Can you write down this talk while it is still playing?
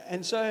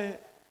And so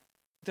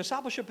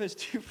discipleship is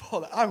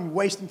twofold. I'm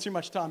wasting too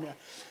much time here.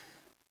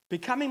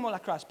 Becoming more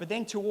like Christ, but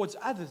then towards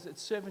others,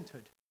 it's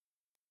servanthood.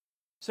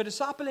 So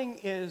discipling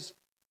is,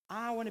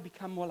 I want to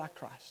become more like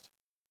Christ.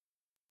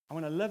 I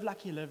want to live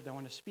like he lived. I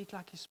want to speak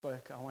like he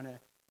spoke. I want to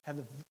have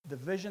the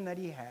vision that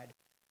he had,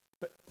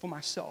 but for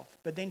myself.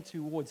 But then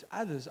towards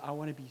others, I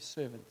want to be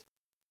servant.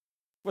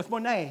 With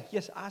Monet,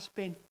 yes, I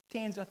spent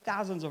tens of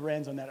thousands of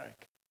rands on that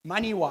oak.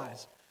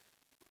 Money-wise,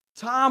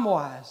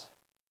 time-wise,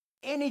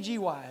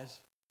 energy-wise,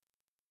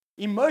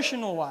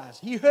 emotional-wise.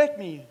 He hurt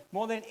me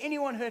more than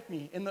anyone hurt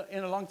me in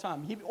a long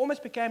time. He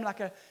almost became like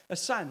a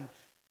son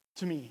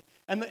to me.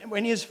 And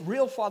when his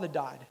real father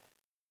died,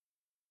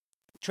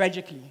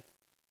 tragically,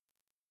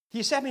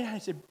 he sat me down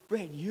and said,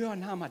 Bret, you are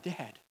now my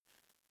dad.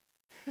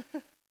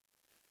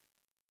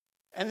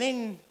 And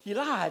then he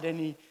lied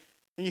and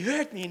he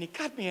hurt me and he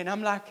cut me. And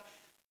I'm like,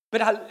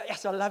 but I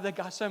love that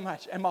guy so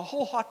much. And my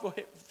whole heart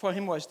for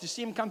him was to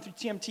see him come through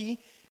TMT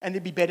and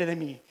then be better than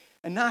me.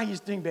 And now he's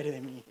doing better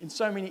than me in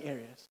so many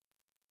areas.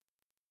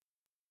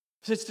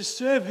 So it's to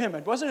serve him.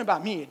 It wasn't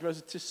about me. It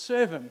was to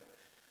serve him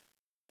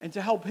and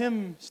to help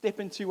him step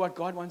into what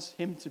God wants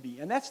him to be.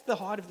 And that's the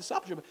heart of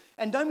discipleship.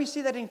 And don't we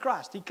see that in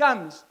Christ? He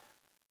comes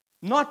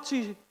not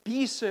to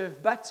be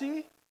served, but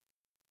to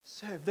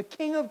serve. The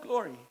King of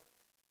glory,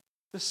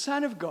 the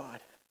Son of God.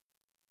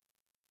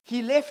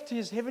 He left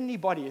his heavenly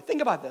body.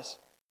 Think about this.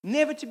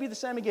 Never to be the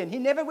same again. He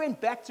never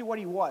went back to what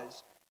he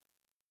was.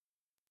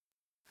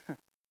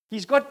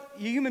 He's got a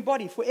human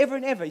body forever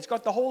and ever. He's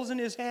got the holes in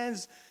his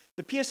hands,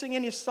 the piercing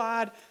in his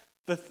side,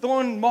 the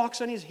thorn marks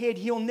on his head.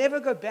 He'll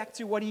never go back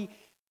to what he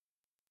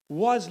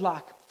was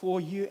like for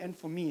you and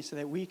for me so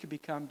that we could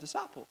become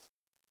disciples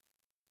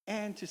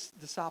and to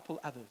disciple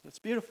others. It's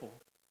beautiful.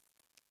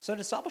 So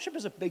discipleship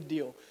is a big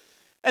deal.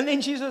 And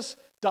then Jesus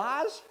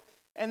dies,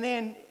 and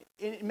then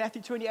in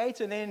Matthew 28,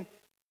 and then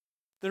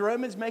the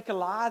Romans make a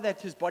lie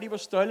that his body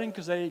was stolen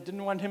because they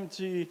didn't want him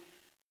to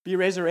be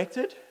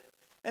resurrected.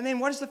 And then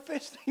what is the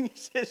first thing he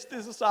says to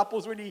his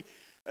disciples when he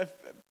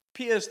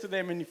appears to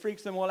them and he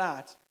freaks them all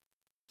out?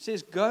 He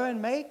says, go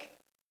and make.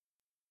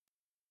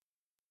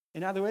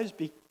 In other words,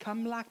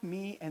 become like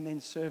me and then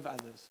serve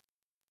others.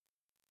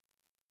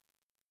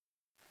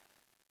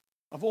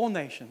 Of all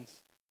nations.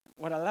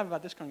 What I love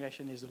about this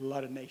congregation is a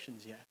lot of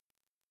nations here.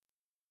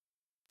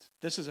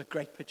 This is a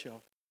great picture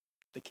of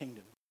the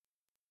kingdom.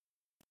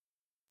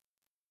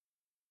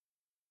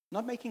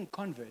 Not making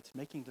converts,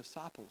 making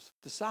disciples.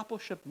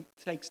 Discipleship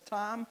takes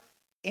time,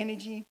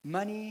 energy,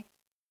 money,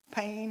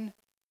 pain,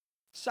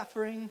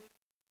 suffering.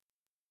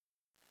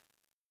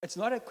 It's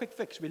not a quick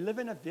fix. We live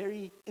in a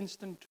very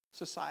instant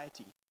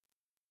society.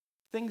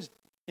 Things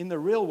in the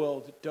real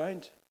world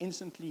don't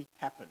instantly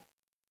happen.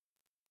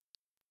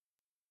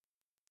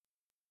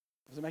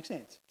 Does it make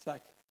sense? It's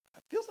like,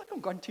 it feels like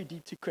I've gone too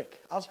deep too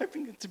quick. I was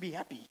hoping to be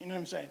happy, you know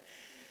what I'm saying?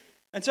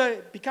 And so,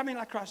 becoming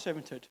like Christ's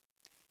servanthood.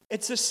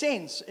 It's a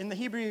sense, in the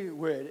Hebrew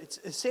word, it's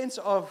a sense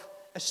of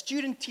a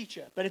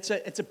student-teacher, but it's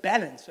a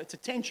balance, it's a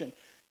tension.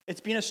 It's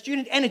being a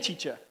student and a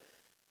teacher.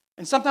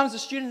 And sometimes a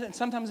student and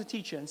sometimes a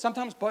teacher, and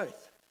sometimes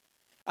both.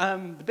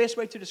 The best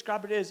way to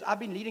describe it is, I've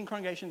been leading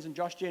congregations in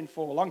Josh Gen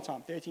for a long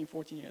time, 13,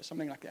 14 years,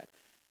 something like that.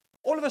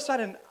 All of a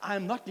sudden,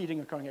 I'm not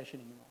leading a congregation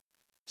anymore.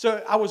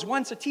 So I was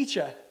once a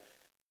teacher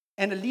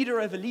and a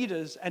leader over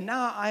leaders, and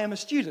now I am a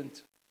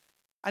student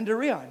under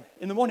Rian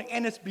in the morning,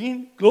 and it's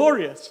been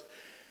glorious.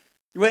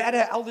 We were at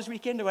our elders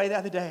weekend away the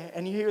other day,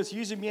 and he was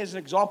using me as an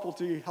example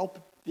to help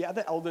the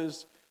other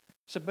elders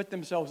submit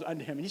themselves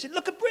under him. And he said,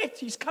 look at Bret,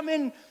 he's come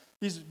in,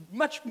 he's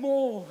much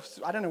more,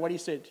 I don't know what he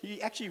said.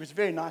 He actually was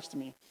very nice to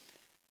me.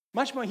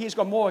 Much more, he's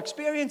got more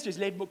experience, he's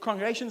led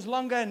congregations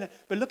longer,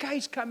 but look how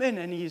he's come in,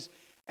 and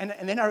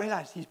then I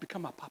realized he's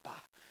become my papa.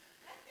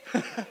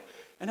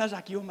 And I was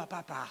like, you're my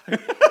papa.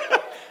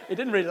 He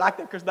didn't really like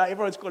that because now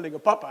everyone's calling him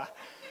papa.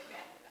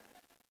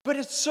 But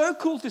it's so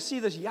cool to see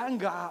this young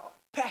guy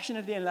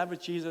passionately in love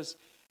with Jesus.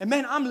 And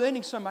man, I'm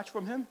learning so much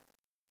from him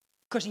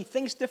because he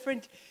thinks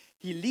different,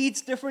 he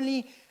leads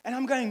differently. And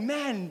I'm going,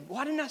 man,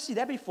 why didn't I see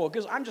that before?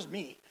 Because I'm just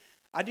me.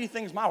 I do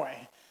things my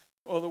way.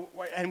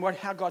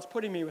 How God's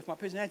putting me with my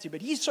personality.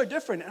 But he's so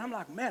different. And I'm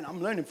like, man,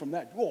 I'm learning from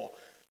that. Whoa,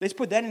 let's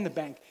put that in the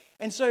bank.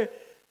 And so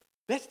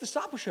that's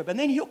discipleship. And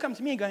then he'll come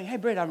to me going, hey,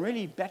 Bret, I'm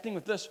really battling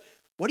with this.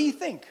 What do you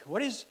think?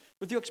 What is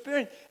with your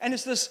experience? And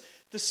it's this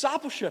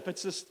discipleship.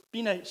 It's this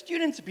being a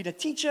student, being a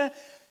teacher.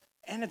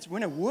 And it's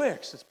when it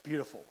works, it's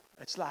beautiful.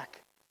 It's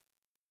like,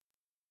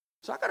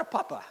 so I got a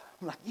papa.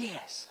 I'm like,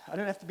 yes. I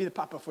don't have to be the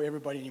papa for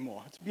everybody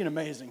anymore. It's been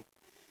amazing.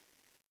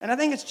 And I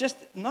think it's just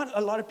not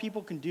a lot of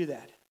people can do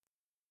that.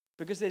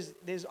 Because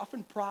there's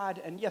often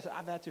pride. And yes,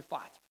 I've had to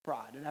fight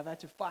pride. And I've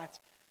had to fight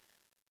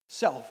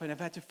self. And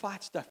I've had to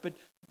fight stuff. But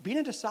being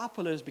a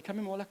disciple is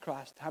becoming more like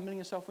Christ. Humbling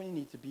yourself when you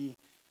need to be.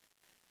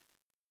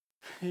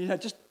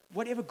 Just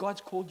whatever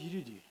God's called you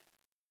to do. Does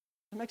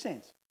that make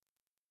sense?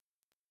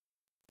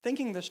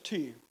 Thinking this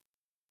too.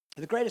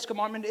 The greatest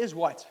commandment is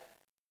what?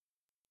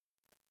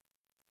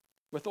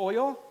 With all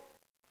your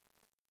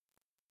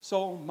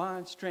soul,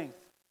 mind, strength,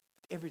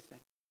 everything.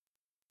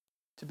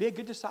 To be a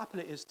good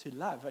discipler is to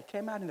love. It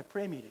came out in the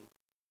prayer meeting.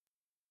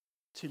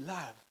 To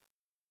love.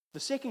 The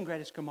second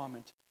greatest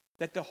commandment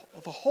that the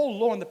whole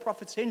law and the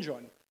prophets hinge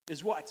on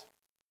is what?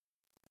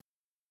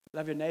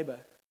 Love your neighbor.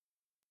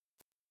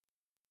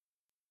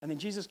 And then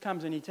Jesus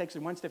comes and he takes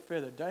it one step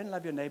further. Don't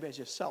love your neighbor as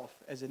yourself,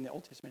 as in the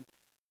Old Testament.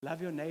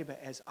 Love your neighbor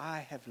as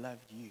I have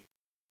loved you.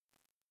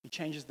 He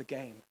changes the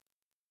game.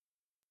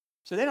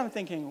 So then I'm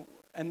thinking,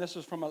 and this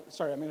was I'm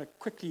going to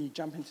quickly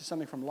jump into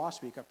something from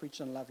last week. I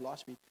preached on love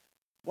last week.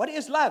 What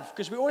is love?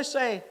 Because we always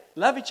say,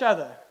 love each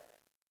other.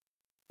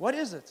 What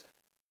is it?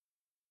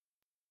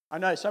 I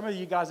know some of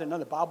you guys that know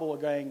the Bible are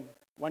going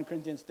 1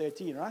 Corinthians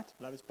 13, right?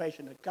 Love is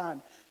patient and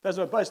kind. Those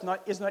are both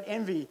is not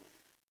envy.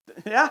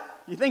 Yeah?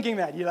 You're thinking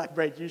that. You're like,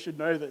 Bret, you should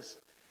know this.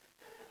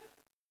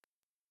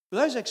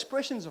 Those are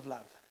expressions of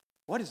love.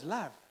 What is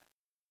love?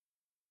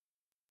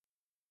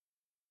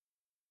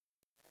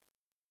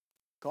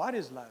 God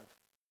is love.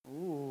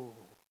 Ooh.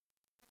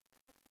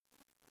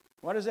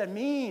 What does that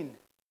mean?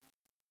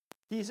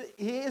 He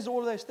is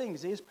all those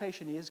things. He is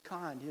patient. He is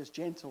kind. He is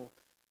gentle.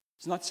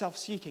 It's not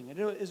self-seeking.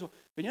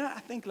 But I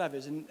think love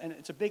is, and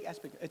it's a big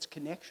aspect, it's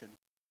connection.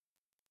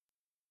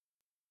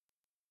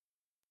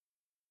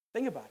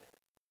 Think about it.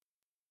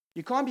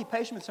 You can't be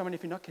patient with someone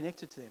if you're not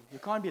connected to them. You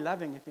can't be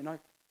loving if you're not.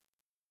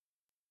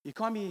 You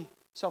can't be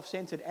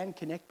self-centered and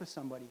connect with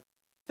somebody.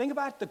 Think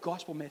about the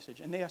gospel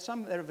message. And there are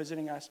some that are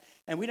visiting us,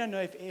 and we don't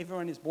know if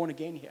everyone is born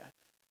again here.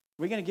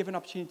 We're going to give an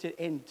opportunity at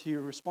the end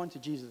to respond to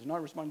Jesus,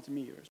 not respond to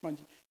me,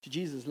 respond to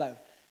Jesus' love.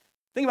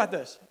 Think about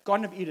this.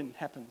 Garden of Eden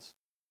happens.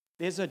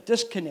 There's a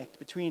disconnect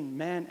between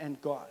man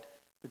and God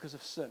because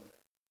of sin.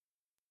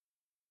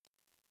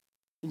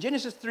 In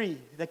Genesis 3,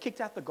 they kicked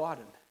out the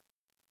garden.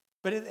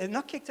 But they're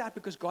not kicked out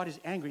because God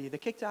is angry. They're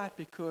kicked out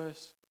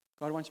because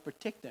God wants to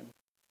protect them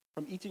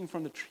from eating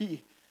from the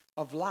tree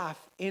of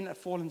life in a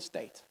fallen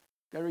state.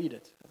 Go read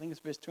it. I think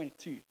it's verse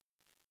 22.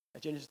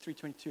 Genesis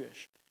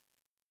 3:22-ish.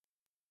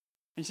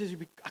 And he says,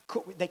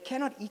 they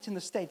cannot eat in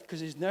the state because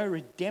there's no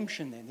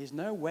redemption then. There's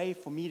no way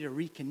for me to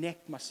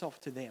reconnect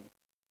myself to them.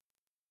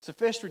 It's the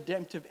first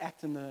redemptive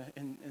act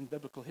in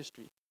biblical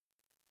history.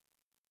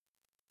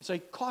 So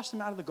he casts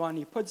them out of the garden.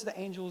 He puts the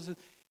angels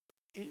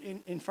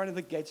in front of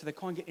the gate so they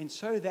can't get in,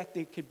 so that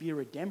there could be a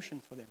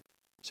redemption for them,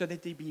 so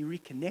that there be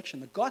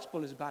reconnection. The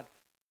gospel is about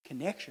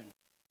connection.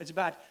 It's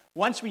about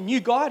once we knew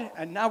God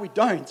and now we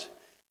don't.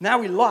 Now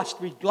we're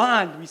lost, we're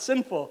blind, we're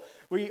sinful,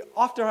 we're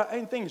after our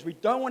own things. We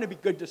don't want to be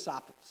good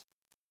disciples.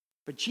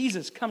 But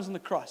Jesus comes on the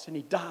cross and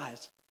he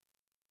dies.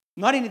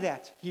 Not only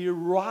that, he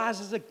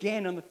rises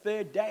again on the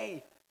third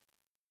day.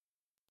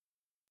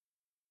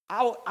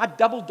 I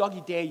double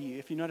doggy dare you,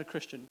 if you're not a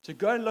Christian, to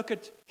go and look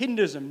at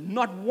Hinduism.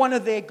 Not one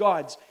of their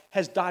gods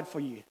has died for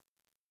you.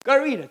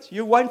 Go read it.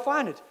 You won't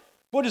find it.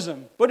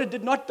 Buddhism. Buddha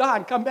did not die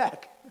and come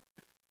back.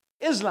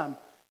 Islam.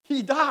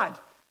 He died.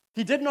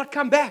 He did not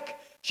come back.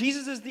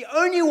 Jesus is the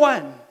only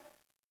one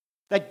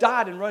that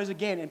died and rose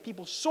again. And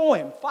people saw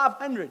him.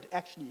 500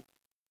 actually.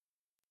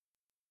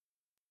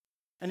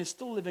 And is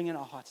still living in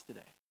our hearts today.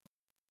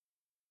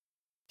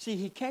 See,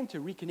 he came to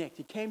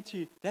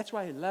reconnect. That's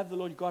why he loved the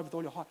Lord God with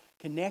all your heart.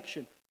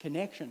 Connection.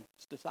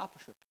 It's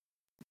discipleship.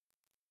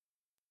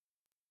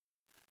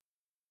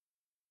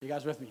 You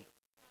guys with me?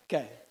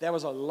 Okay, that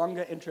was a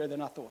longer intro than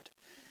I thought.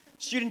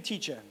 Student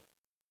teacher.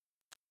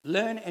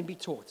 Learn and be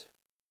taught.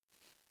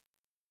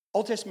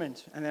 Old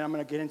Testament, and then I'm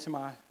going to get into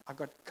I've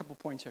got a couple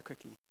points here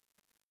quickly.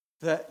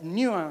 The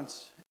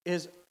nuance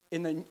is,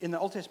 in the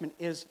Old Testament,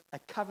 is a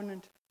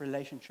covenant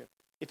relationship.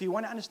 If you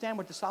want to understand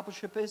what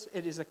discipleship is,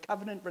 it is a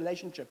covenant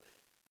relationship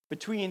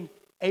between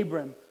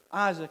Abram,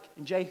 Isaac,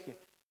 and Jacob.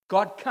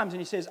 God comes and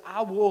he says,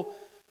 I will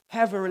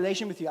have a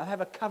relation with you. I'll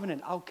have a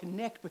covenant. I'll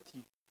connect with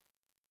you.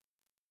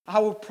 I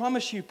will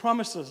promise you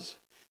promises.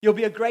 You'll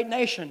be a great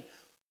nation.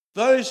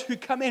 Those who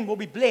come in will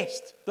be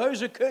blessed.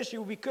 Those who curse you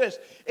will be cursed.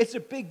 It's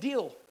a big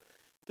deal.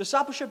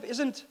 Discipleship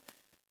isn't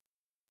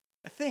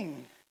a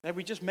thing that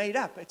we just made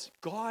up. It's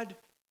God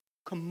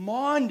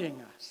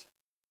commanding us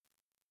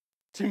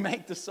to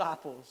make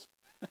disciples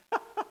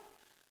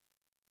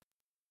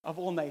of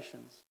all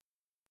nations.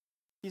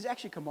 He's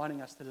actually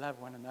commanding us to love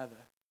one another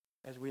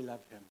as we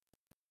love him.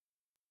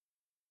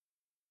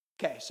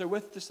 Okay, so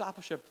with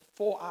discipleship,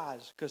 4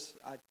 R's, because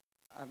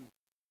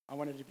I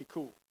wanted to be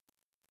cool,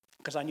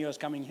 because I knew I was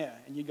coming here,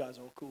 and you guys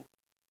are all cool.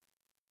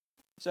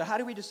 So how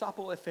do we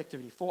disciple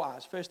effectively? 4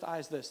 R's. First R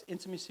is this: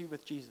 intimacy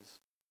with Jesus.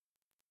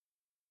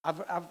 I've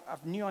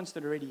nuanced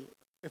it already.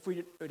 If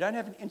we don't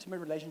have an intimate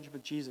relationship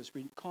with Jesus,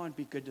 we can't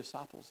be good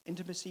disciples.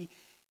 Intimacy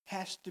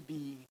has to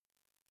be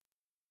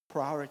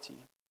priority.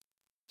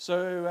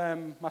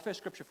 So my first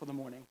scripture for the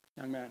morning,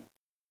 young man.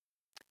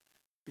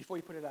 Before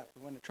you put it up,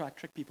 I want to try to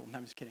trick people. No,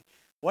 I'm just kidding.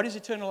 What is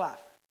eternal life?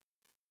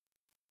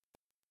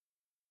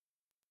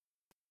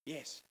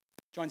 Yes.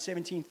 John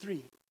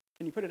 17:3.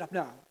 Can you put it up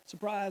now?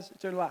 Surprise,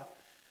 eternal life.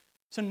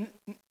 So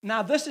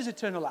now this is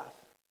eternal life.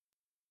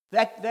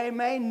 That they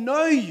may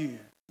know you,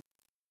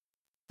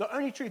 the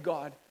only true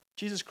God,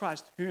 Jesus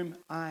Christ, whom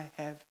I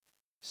have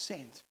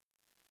sent.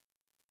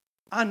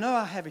 I know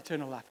I have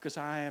eternal life because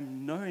I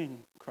am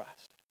knowing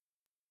Christ.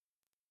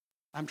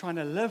 I'm trying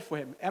to live for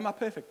him. Am I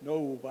perfect?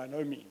 No, by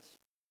no means.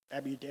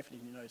 Abby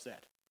definitely knows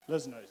that.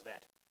 Liz knows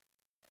that.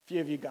 A few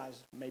of you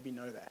guys maybe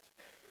know that.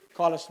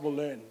 Carlos will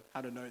learn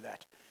how to know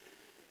that.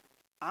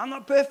 I'm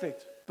not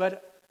perfect,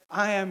 but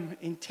I am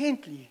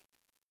intently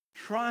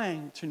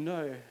trying to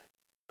know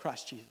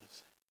Christ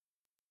Jesus.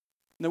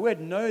 And the word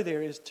know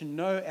there is to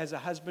know as a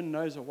husband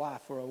knows a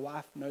wife or a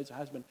wife knows a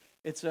husband.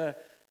 It's a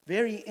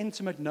very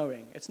intimate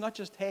knowing. It's not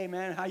just, hey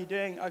man, how you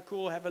doing? Oh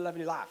cool, have a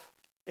lovely life.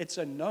 It's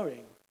a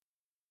knowing.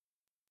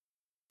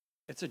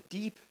 It's a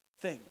deep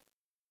thing.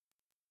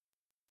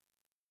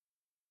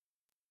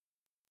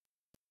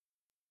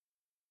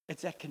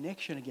 It's that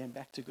connection again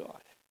back to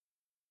God.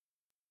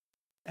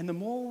 And the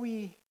more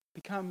we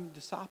become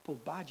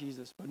discipled by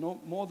Jesus, but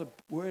more the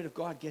Word of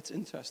God gets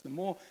into us, the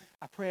more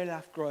our prayer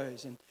life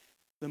grows, and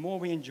the more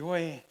we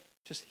enjoy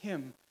just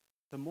Him,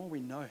 the more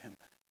we know Him.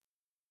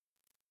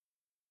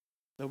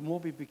 The more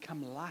we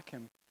become like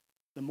Him,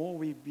 the more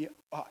we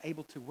are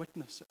able to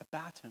witness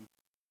about Him.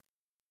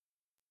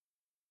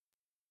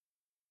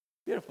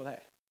 Beautiful, eh?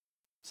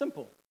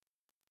 Simple.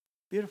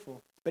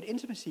 Beautiful. But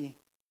intimacy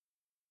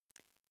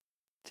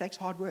takes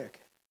hard work.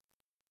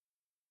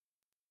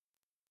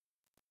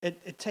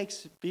 It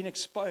takes being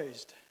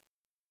exposed.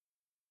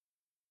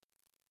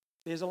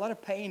 There's a lot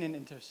of pain in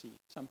intimacy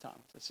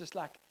sometimes. It's just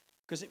like,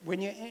 because when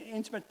you're in an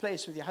intimate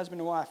place with your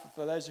husband and wife,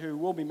 for those who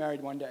will be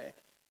married one day,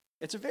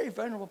 it's a very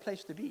vulnerable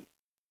place to be.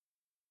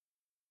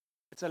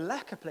 It's a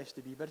lacquer place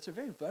to be, but it's a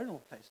very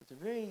vulnerable place. It's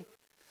a very,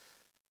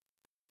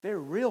 very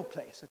real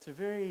place. It's a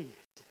very,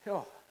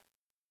 And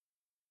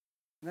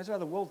that's why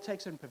the world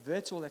takes it and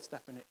perverts all that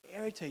stuff, and it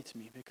irritates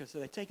me because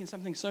they're taking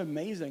something so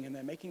amazing and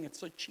they're making it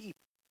so cheap.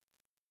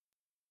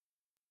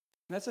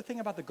 And that's the thing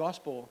about the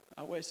gospel.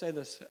 I always say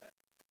this.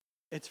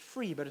 It's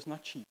free, but it's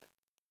not cheap.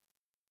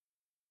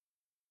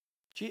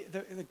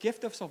 The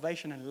gift of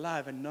salvation and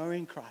love and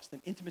knowing Christ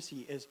and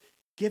intimacy is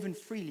given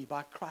freely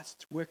by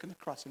Christ's work on the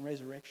cross and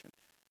resurrection.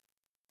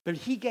 But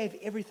He gave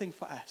everything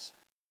for us.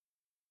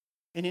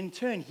 And in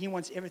turn, He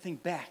wants everything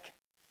back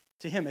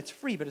to Him. It's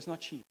free, but it's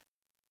not cheap.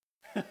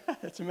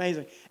 That's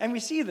amazing. And we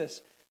see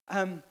this.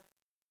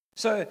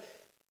 So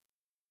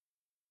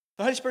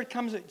the Holy Spirit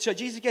comes. So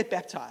Jesus gets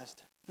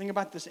baptized. Think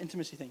about this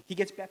intimacy thing. He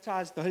gets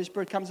baptized. The Holy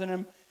Spirit comes in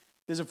him.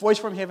 There's a voice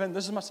from heaven.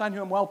 This is my son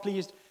who I'm well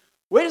pleased.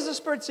 Where does the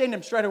Spirit send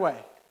him straight away?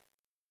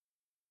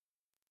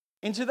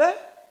 Into a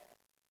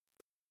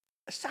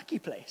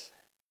sucky place.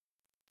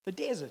 The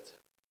desert.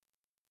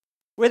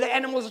 Where the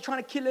animals are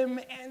trying to kill him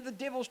and the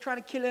devil's trying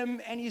to kill him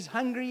and he's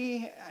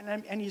hungry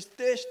and he's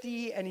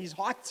thirsty and he's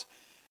hot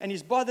and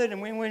he's bothered.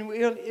 And when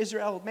we're in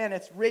Israel, man,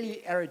 it's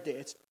really arid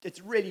there.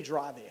 It's really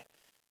dry there.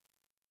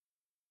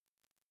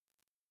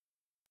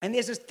 And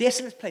there's this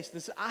desolate place,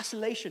 this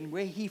isolation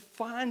where he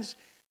finds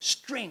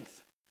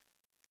strength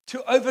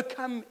to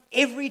overcome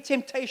every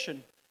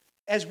temptation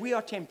as we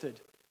are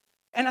tempted.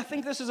 And I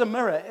think this is a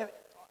mirror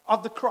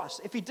of the cross.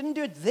 If he didn't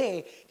do it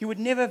there, he would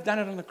never have done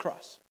it on the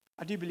cross.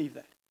 I do believe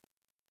that.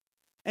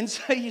 And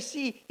so you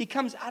see, he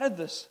comes out of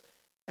this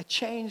a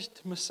changed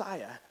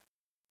Messiah.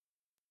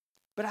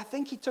 But I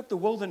think he took the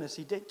wilderness,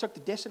 he took the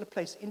desolate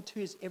place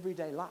into his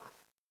everyday life.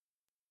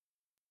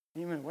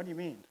 What do you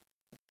mean?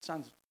 It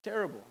sounds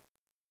terrible.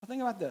 Well,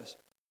 think about this.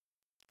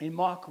 In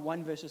Mark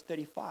 1 verses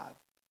 35, it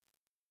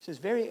says,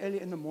 very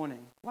early in the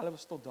morning, while it was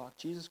still dark,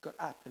 Jesus got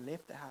up and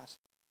left the house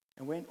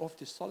and went off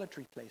to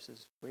solitary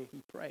places where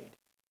he prayed.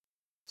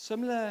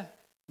 Similar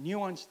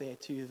nuance there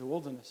to the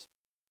wilderness,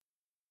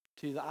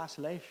 to the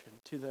isolation,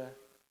 to the...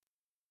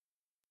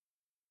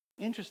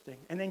 Interesting.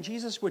 And then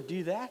Jesus would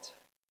do that,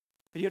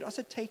 but he would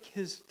also take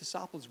his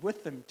disciples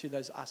with him to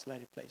those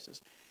isolated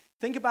places.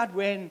 Think about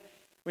when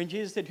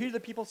Jesus said, who do the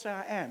people say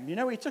I am? You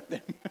know where he took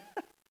them?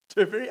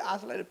 To a very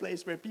isolated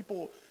place where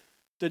people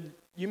did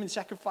human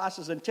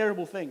sacrifices and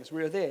terrible things.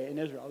 We were there in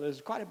Israel. It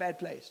was quite a bad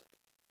place.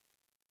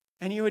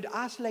 And he would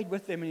isolate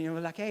with them and he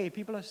was like, hey,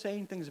 people are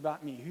saying things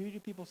about me. Who do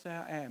people say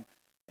I am?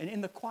 And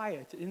in the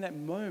quiet, in that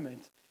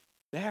moment,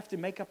 they have to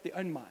make up their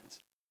own minds.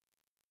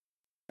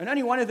 And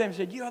only one of them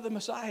said, you are the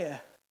Messiah.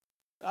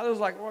 The other was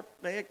like, what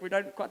the heck? We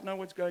don't quite know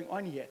what's going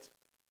on yet.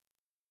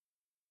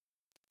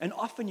 And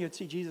often you'd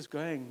see Jesus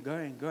going.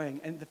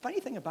 And the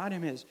funny thing about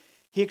him is,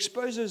 he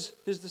exposes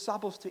his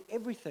disciples to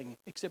everything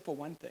except for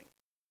one thing.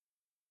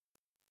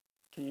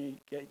 You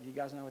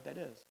guys know what that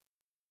is?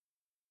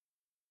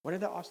 What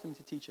did they ask them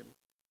to teach him?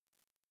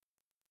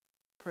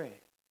 Prayer.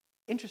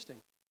 Interesting.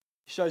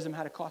 He shows them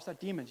how to cast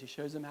out demons. He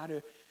shows them how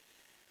to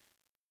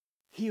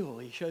heal.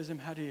 He shows them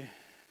how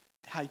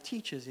he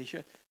teaches.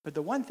 But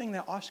the one thing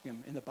they ask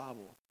him in the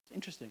Bible, it's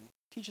interesting.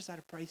 Teach us how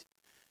to pray,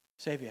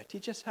 Savior.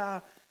 Teach us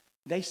how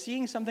they're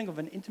seeing something of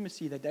an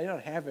intimacy that they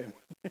don't have him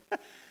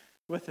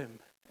with him.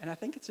 And I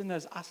think it's in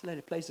those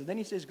isolated places. Then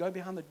he says, go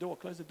behind the door,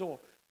 close the door,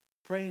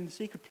 pray in the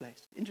secret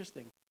place.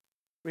 Interesting.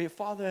 Where your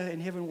Father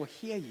in heaven will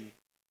hear you.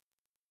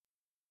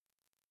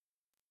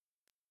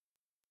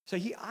 So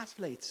he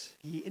isolates.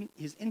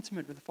 He's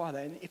intimate with the Father.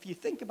 And if you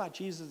think about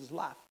Jesus'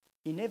 life,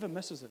 he never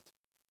misses it.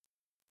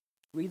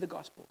 Read the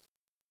Gospels.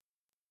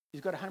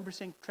 He's got a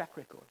 100% track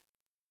record.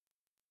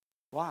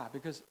 Why?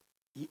 Because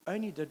he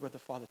only did what the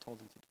Father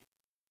told him to do.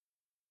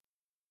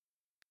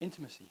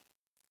 Intimacy.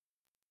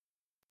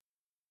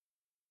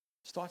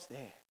 Starts there.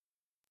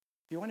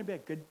 If you want to be a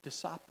good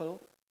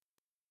disciple,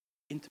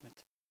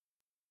 intimate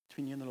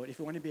between you and the Lord. If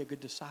you want to be a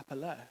good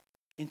discipler,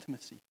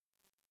 intimacy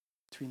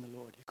between the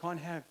Lord. You can't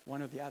have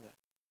one or the other.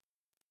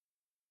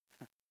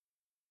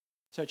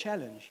 So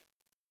challenge.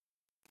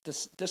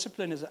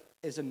 Discipline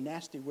is a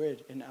nasty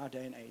word in our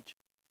day and age.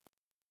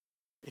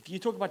 If you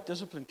talk about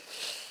discipline,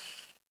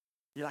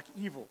 you're like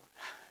evil.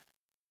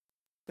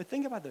 But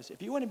think about this.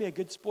 If you want to be a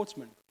good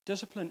sportsman,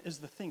 discipline is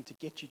the thing to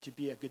get you to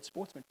be a good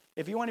sportsman.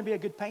 If you want to be a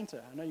good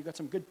painter, I know you've got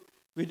some good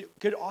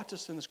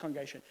artists in this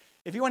congregation.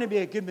 If you want to be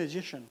a good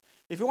musician,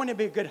 if you want to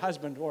be a good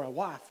husband or a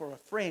wife or a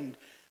friend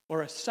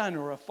or a son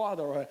or a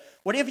father or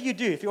whatever you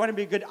do, if you want to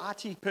be a good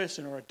IT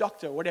person or a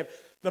doctor or whatever,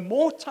 the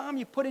more time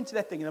you put into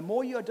that thing, the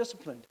more you are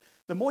disciplined,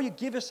 the more you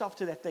give yourself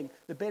to that thing,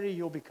 the better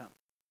you'll become.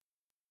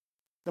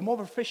 The more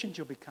proficient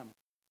you'll become.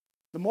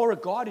 The more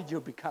regarded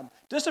you'll become.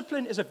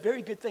 Discipline is a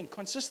very good thing.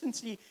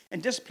 Consistency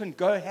and discipline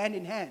go hand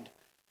in hand.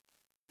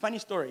 Funny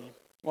story.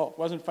 Well, it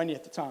wasn't funny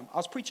at the time. I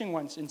was preaching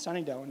once in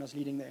Sunningdale when I was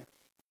leading there.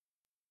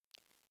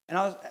 And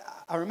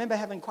I remember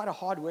having quite a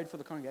hard word for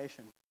the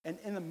congregation. And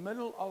in the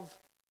middle of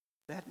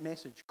that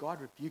message, God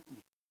rebuked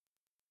me.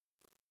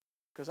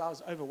 Because I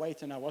was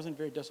overweight and I wasn't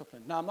very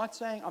disciplined. Now, I'm not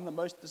saying I'm the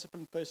most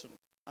disciplined person.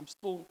 I'm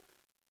still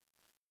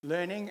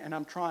learning and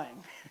I'm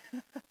trying.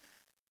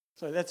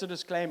 So that's a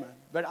disclaimer.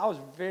 But I was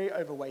very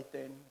overweight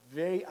then,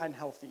 very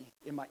unhealthy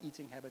in my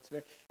eating habits.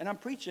 And I'm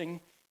preaching,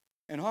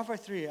 and halfway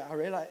through, I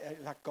realized,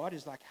 like, God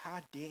is like, how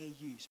dare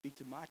you speak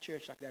to my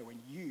church like that when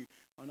you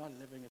are not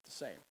living it the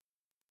same?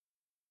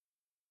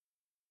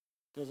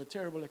 It was a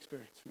terrible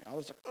experience for me. I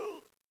was like,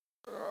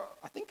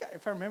 I think,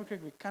 if I remember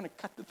correctly, we kind of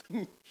cut the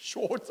thing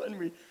short,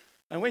 and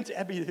I went to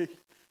Abby.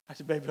 I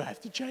said, baby, I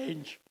have to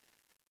change.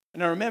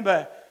 And I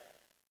remember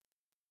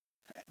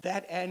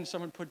that, and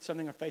someone put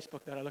something on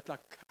Facebook that I looked like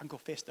Uncle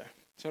Fester.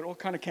 So it all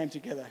kind of came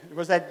together. It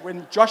was that when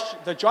the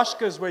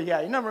Joshkas were here.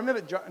 You know, remember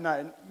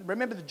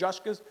the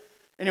Joshkas?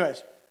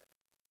 Anyways,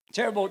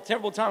 terrible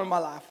time in my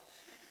life.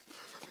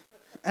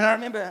 And I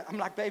remember, I'm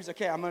like, babes,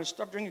 okay, I'm going to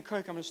stop drinking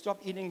Coke. I'm going to stop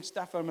eating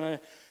stuff. And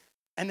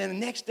then the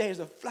next day is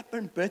a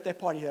flippin' birthday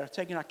party that I'm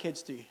taking our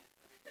kids to.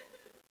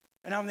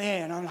 And I'm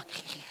there, and I'm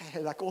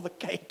like all the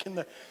cake and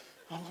it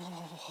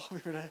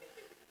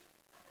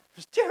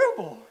was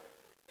terrible.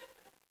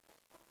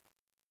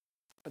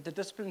 But the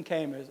discipline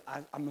came as,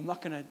 I'm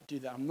not going to do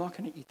that. I'm not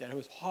going to eat that. It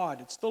was hard.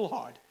 It's still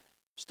hard.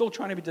 Still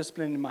trying to be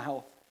disciplined in my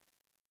health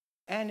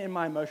and in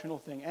my emotional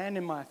thing and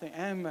in my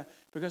thing.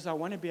 Because I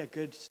want to be a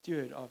good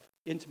steward of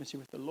intimacy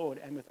with the Lord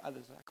and with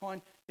others. I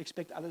can't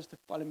expect others to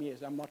follow me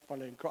as I'm not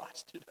following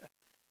Christ.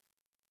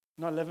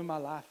 I'm not living my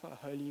life a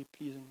holy,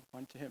 pleasing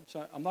one to Him.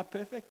 So I'm not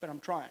perfect, but I'm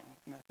trying.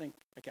 And I think,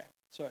 okay,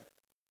 so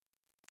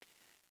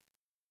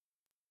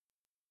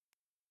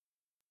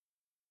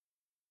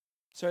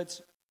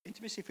it's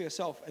intimacy for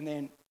yourself and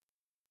then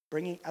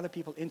bringing other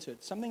people into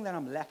it. Something that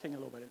I'm lacking a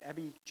little bit, and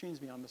Abby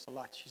tunes me on this a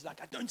lot. She's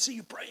like, I don't see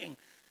you praying.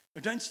 I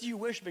don't see you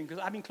worshiping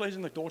because I've been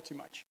closing the door too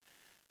much.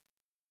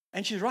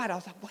 And she's right. I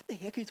was like, what the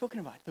heck are you talking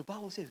about? The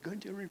Bible says, go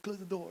into your room, close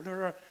the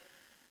door.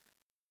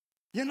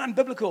 You're not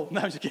biblical.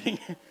 No, I'm just kidding.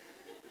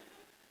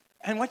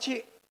 And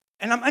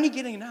I'm only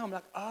getting it now. I'm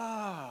like,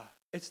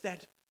 it's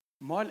that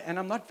model. And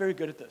I'm not very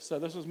good at this. So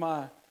this was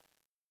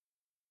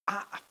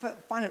I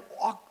find it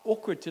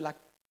awkward to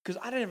because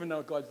I don't even know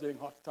what God's doing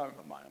half the time in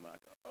my mind. I'm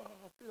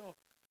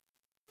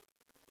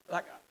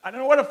like, I don't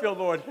know what I feel,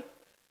 Lord.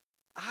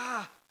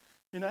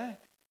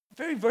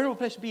 Very vulnerable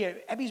place to be.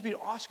 Abby's been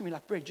asking me,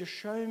 Bret, just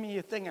show me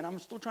a thing. And I'm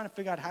still trying to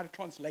figure out how to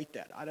translate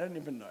that. I don't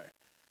even know.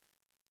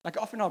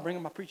 Often I'll bring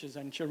in my preachers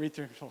and she'll read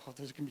through and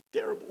this is going to be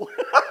terrible.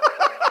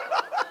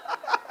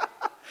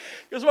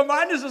 Because my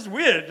mind is just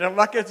weird. And I'm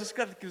like, it's just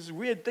got this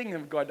weird thing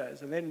that God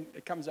does. And then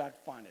it comes out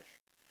fine-ish.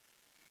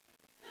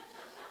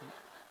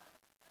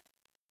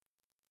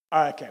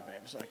 Okay,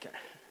 babes, okay.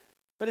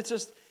 But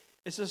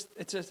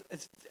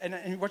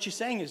and what she's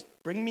saying is,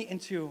 bring me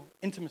into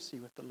intimacy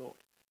with the Lord.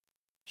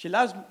 She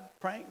loves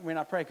praying when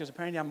I pray because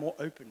apparently I'm more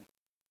open.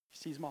 She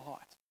sees my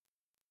heart.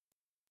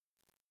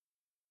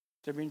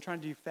 So I've been trying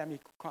to do family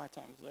quiet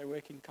times. They're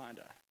working kind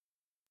of.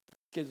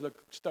 Kids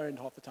look stoned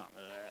half the time.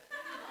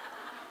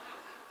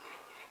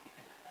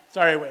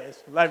 Sorry,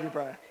 Wes. Love you,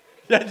 bro.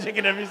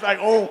 Checking him. He's like,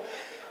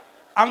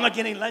 I'm not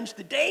getting lunch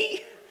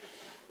today.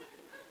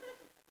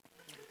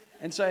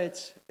 And so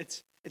it's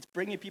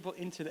bringing people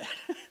into that.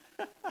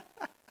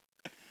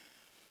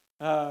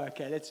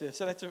 Okay,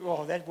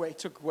 that way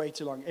took way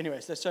too long.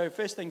 Anyways, so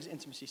first thing is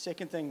intimacy.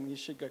 Second thing, you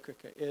should go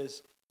quicker,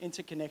 is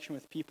interconnection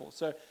with people.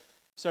 So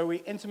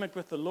we're intimate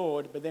with the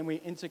Lord, but then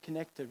we're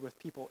interconnected with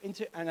people.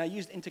 And I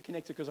used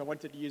interconnected because I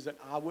wanted to use an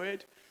R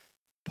word,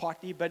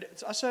 partly, but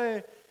it's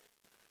also,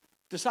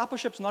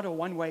 discipleship's not a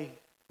one-way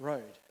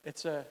road.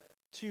 It's a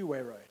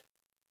two-way road.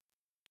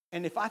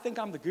 And if I think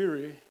I'm the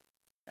guru,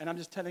 and I'm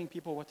just telling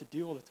people what to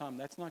do all the time,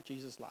 that's not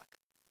Jesus-like.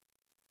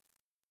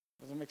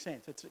 Does that make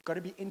sense? It's got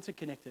to be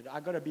interconnected.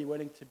 I've got to be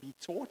willing to be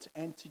taught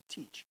and to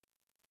teach,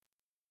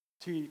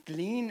 to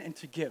glean and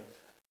to give,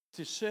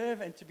 to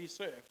serve and to be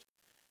served.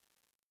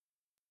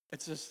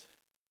 It's this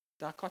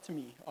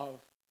dichotomy of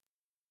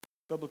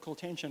biblical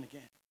tension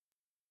again.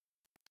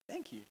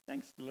 Thank you.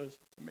 Thanks, Liz.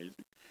 It's amazing.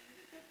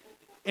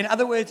 In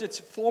other words, it's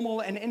formal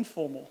and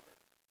informal.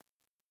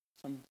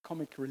 Some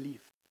comic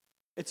relief.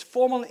 It's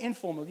formal and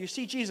informal. You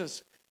see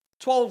Jesus,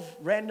 12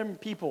 random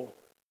people,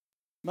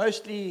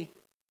 mostly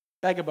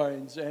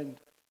vagabonds and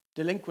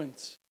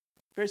delinquents.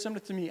 Very similar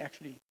to me,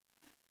 actually.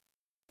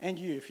 And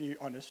you, if you're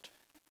honest.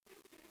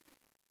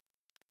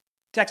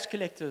 Tax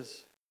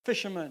collectors,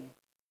 fishermen,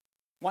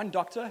 one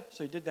doctor,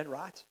 so he did that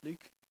right,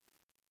 Luke.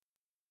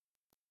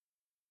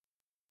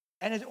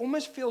 And it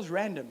almost feels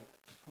random.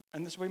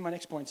 And this will be my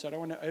next point, so I don't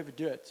want to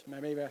overdo it.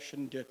 Maybe I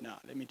shouldn't do it now.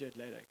 Let me do it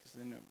later, because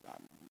then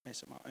I'll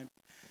mess up my own.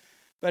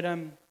 But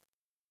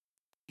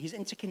he's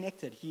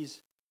interconnected.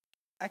 He's,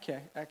 actually,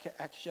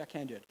 I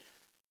can do it.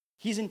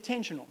 He's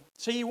intentional.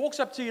 So he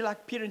walks up to you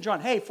like Peter and John.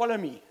 Hey, follow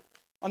me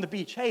on the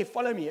beach. Hey,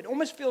 follow me. It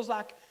almost feels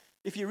like,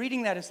 if you're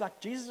reading that, it's like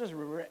Jesus just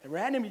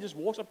randomly just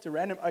walks up to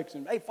random oaks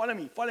and, hey, follow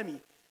me, follow me.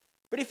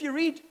 But if you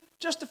read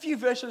just a few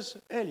verses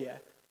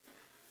earlier,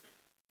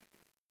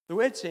 the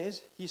word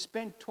says he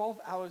spent 12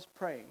 hours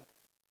praying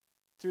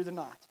through the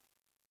night.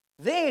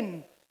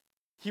 Then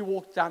he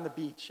walked down the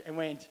beach and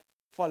went,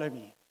 follow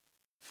me,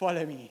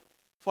 follow me,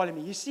 follow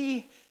me. You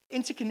see,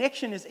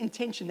 interconnection is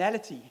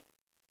intentionality.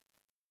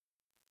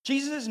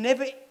 Jesus is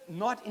never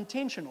not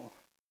intentional.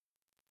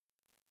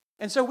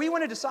 And so we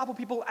want to disciple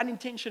people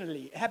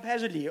unintentionally,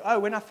 haphazardly. Oh,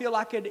 when I feel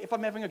like it, if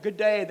I'm having a good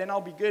day, then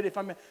I'll be good.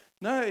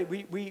 No,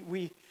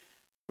 we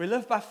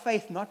live by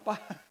faith, not by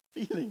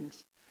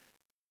feelings.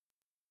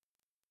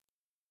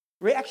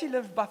 We actually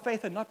live by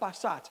faith and not by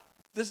sight.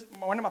 This is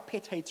one of my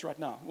pet hates right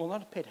now. Well,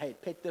 not a pet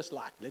hate, pet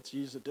dislike. Let's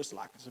use a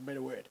dislike. It's a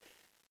better word.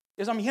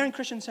 Is I'm hearing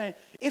Christians saying,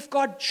 if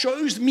God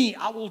shows me,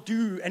 I will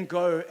do and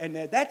go. And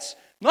that's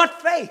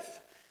not faith.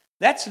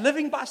 That's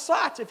living by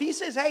sight. If he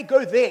says, hey,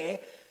 go there,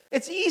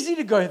 it's easy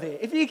to go there.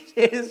 If he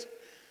says,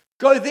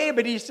 go there,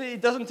 but he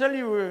doesn't tell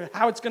you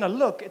how it's going to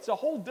look, it's a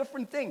whole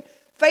different thing.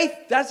 Faith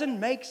doesn't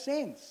make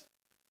sense.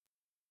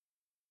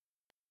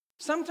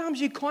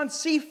 Sometimes you can't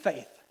see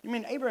faith. You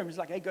mean Abraham is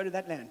like, hey, go to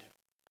that land.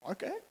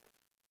 Okay.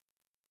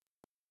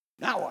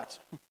 Now what?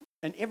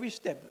 And every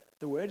step,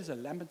 the word is a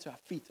lamp unto our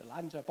feet, a light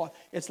unto our path.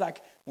 It's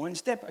like one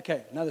step,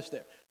 okay, another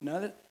step,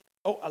 another,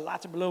 a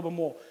light up a little bit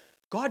more.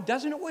 God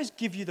doesn't always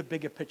give you the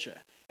bigger picture.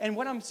 And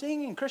what I'm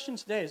seeing in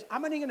Christians today is,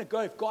 I'm only going to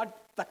go if God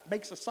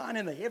makes a sign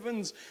in the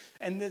heavens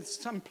and then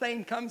some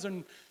plane comes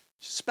and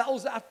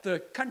spells out the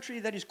country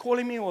that he's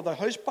calling me, or the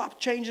hose pipe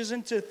changes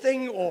into a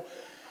thing, or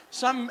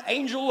some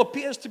angel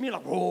appears to me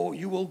like, oh,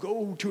 you will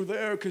go to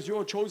there because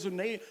you're chosen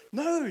name.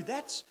 No,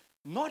 that's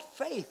not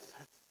faith.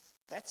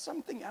 That's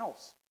something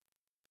else.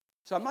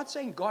 So I'm not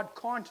saying God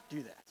can't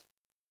do that.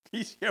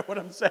 You hear what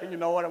I'm saying? You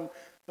know what? I don't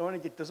want to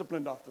get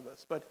disciplined after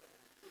this. But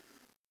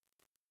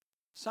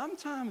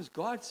sometimes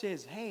God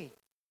says, hey,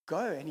 go,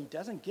 and he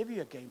doesn't give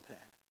you a game plan.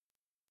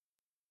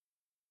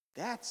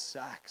 That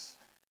sucks.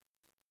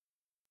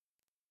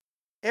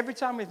 Every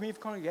time we meet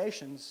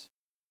congregations,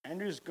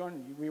 Andrew's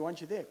gone, we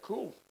want you there.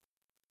 Cool.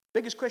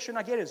 Biggest question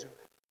I get is,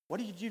 what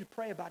did you do to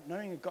pray about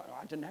knowing God? Oh,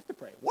 I didn't have to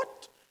pray.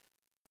 What?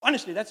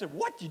 Honestly, that's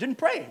what? You didn't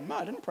pray? No,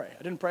 I didn't pray.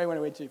 I didn't pray when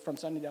I went from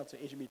Sunnydale to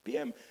HB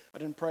PM. I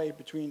didn't pray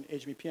between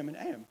HB PM and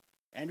AM.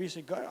 Andrew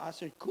said, go. I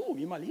said, cool,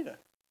 you're my leader.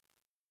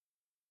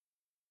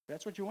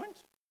 That's what you want?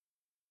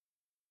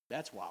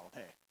 That's wild,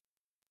 hey?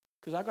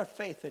 Because I got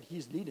faith that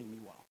he's leading me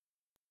well.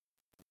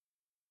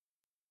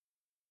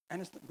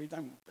 And it's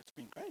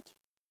been great.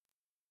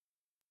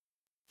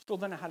 Still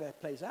don't know how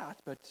that plays out,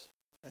 but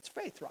that's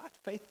faith, right?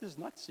 Faith is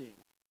not seeing.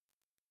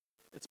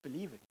 It's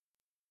believing.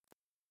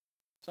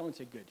 Someone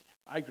said good.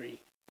 I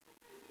agree.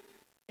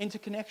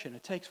 Interconnection.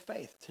 It takes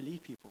faith to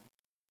lead people.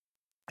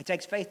 It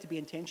takes faith to be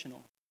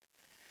intentional.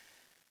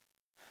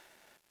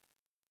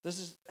 This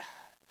is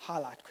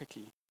highlight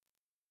quickly.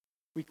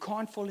 We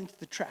can't fall into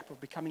the trap of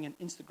becoming an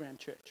Instagram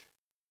church.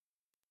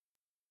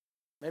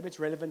 Maybe it's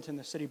relevant in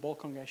the City Ball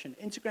congregation.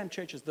 Instagram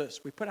church is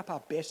this. We put up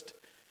our best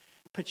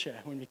picture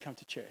when we come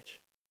to church.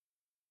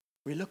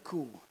 We look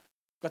cool.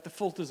 Got the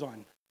filters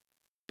on.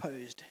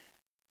 Posed.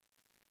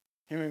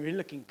 And we're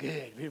looking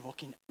good. We're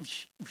walking.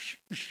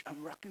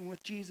 I'm rocking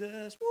with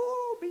Jesus.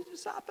 Woo, be a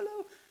disciple.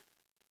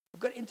 I've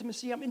got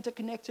intimacy. I'm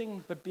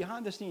interconnecting. But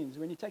behind the scenes,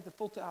 when you take the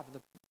filter out,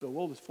 the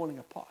world is falling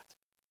apart.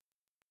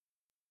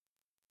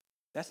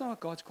 That's not what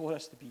God's called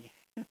us to be.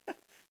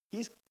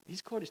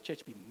 He's called his church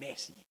to be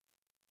messy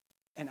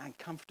and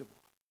uncomfortable.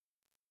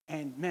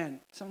 And man,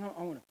 sometimes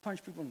I want to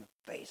punch people in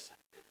the face.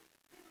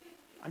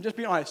 I'm just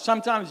being honest.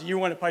 Sometimes you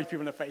want to punch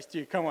people in the face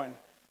too. Come on.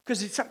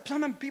 Because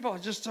some people are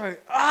just so,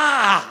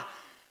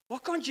 why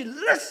can't you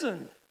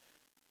listen?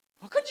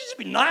 Why can't you just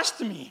be nice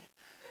to me?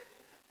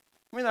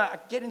 When I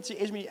get into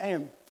Esme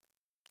AM,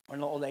 one of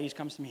the old ladies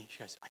comes to me. She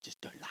goes, I just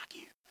don't like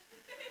you.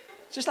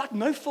 It's just like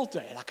no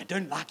filter. Like, I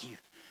don't like you.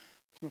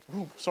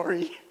 Oh,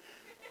 sorry.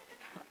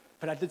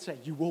 But I did say,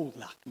 you will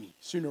like me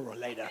sooner or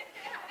later.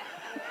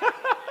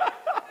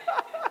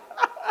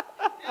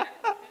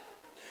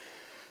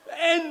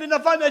 And then I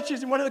find that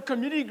she's in one of the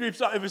community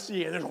groups I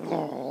oversee. And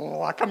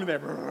I come in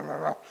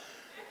there.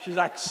 She's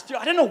like,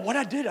 I don't know what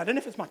I did. I don't know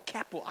if it's my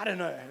cap or I don't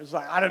know. It was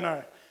like, I don't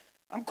know.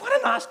 I'm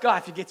quite a nice guy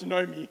if you get to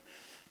know me.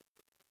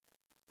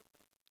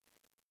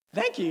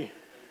 Thank you.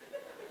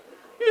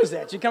 Who's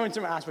that? You're coming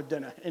to my house for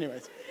dinner.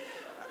 Anyways,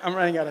 I'm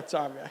running out of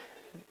time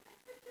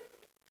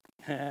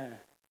here.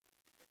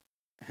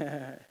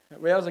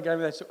 Where was I going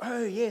with that? So,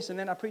 oh, yes, and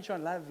then I preached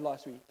on love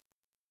last week.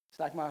 It's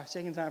like my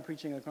second time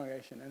preaching in the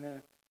congregation. And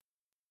then,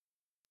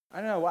 I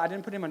don't know, well, I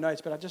didn't put in my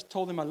notes, but I just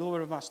told them a little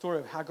bit of my story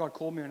of how God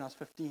called me when I was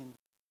 15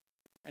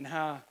 and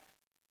how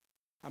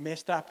I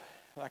messed up,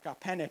 like I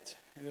panicked.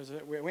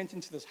 And we went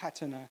into this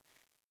hut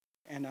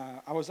and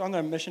I was on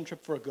a mission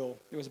trip for a girl.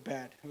 It was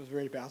bad. It was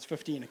really bad. I was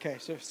 15, okay.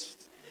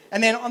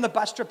 And then on the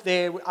bus trip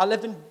there,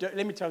 let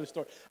me tell the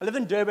story. I lived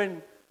in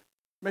Durban,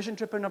 mission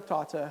trip in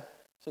Optata.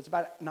 So it's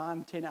about a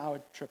 9-10 hour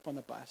trip on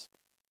the bus.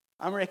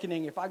 I'm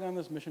reckoning if I go on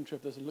this mission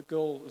trip, this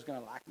girl is going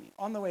to like me.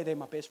 On the way there,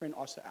 my best friend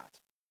asked her out.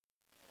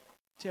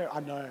 I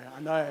know.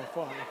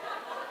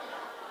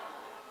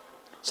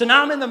 So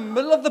now I'm in the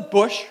middle of the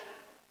bush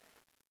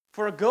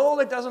for a girl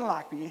that doesn't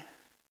like me.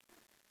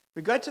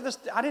 We go to this,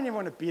 I didn't even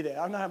want to be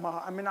there.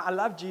 I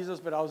love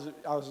Jesus, but I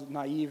was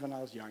naive and I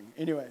was young.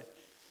 Anyway,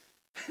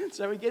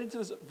 so we get into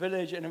this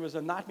village and it was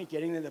a nightmare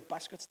getting there. The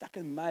bus got stuck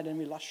in mud and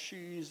we lost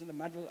shoes and the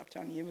mud was up to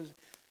our knees.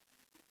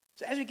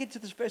 So as we get to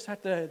this first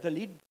hut, the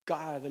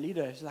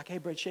leader, is like, hey,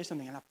 Bret, share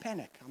something. And I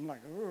panic. I'm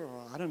like,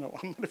 I don't know.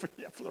 I'm not even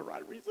here for the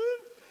right reason.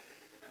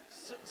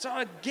 So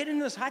I get in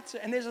this hut,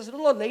 and there's this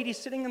little old lady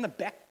sitting in the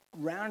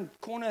background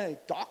corner,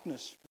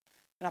 darkness.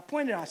 And I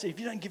pointed out, I said, if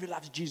you don't give your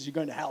life to Jesus, you're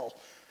going to hell.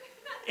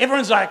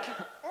 Everyone's like,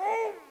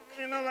 oh,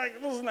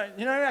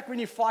 like when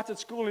you fight at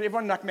school and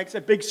everyone like makes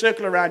a big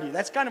circle around you.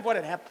 That's kind of what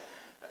had happened.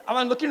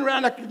 I'm looking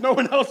around like no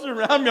one else is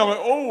around me. I'm like,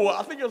 oh,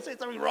 I think I said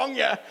something wrong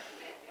here.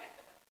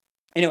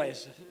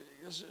 Anyways,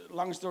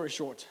 long story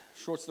short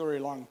story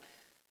long.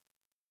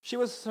 She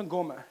was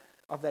Sangoma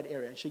of that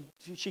area.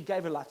 She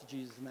gave her life to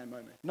Jesus in that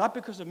moment. Not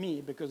because of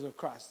me, because of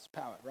Christ's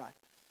power, right?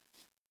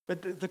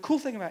 But the cool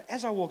thing about it,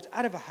 as I walked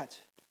out of a hut,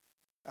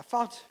 I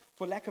felt,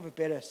 for lack of a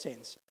better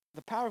sense,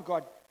 the power of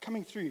God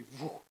coming through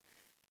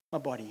my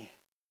body.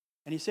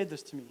 And he said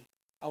this to me,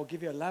 I will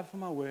give you a love for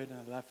my word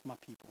and a love for my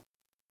people.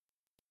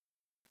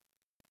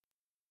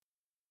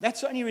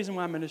 That's the only reason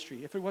why I'm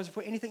ministry. If it was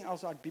for anything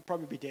else, I'd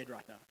probably be dead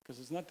right now, because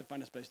it's not the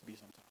funnest place to be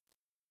sometimes.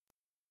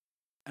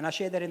 And I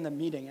shared that in the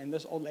meeting, and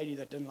this old lady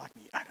that didn't like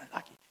me, I don't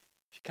like you.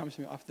 She comes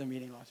to me after the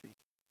meeting last week.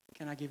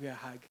 Can I give you a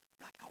hug?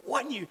 I'm like, I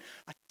want you.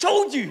 I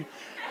told you.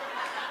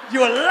 You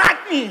will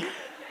like me.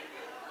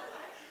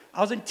 I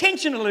was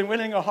intentional in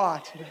winning her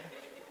heart.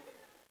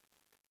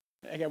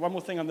 Okay, one more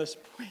thing on this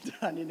point.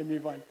 I need to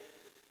move on.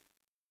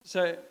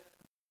 So,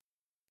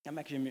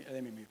 let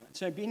me move on.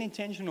 So being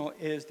intentional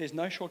is there's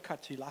no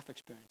shortcut to life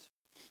experience.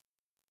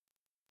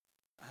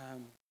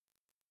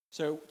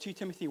 So 2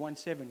 Timothy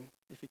 1:7,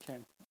 if you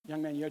can.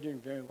 Young man, you're doing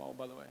very well,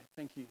 by the way.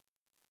 Thank you.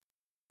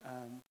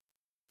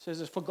 Says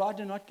this, for God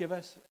did not give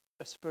us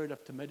a spirit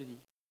of timidity,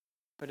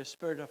 but a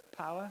spirit of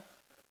power,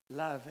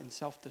 love, and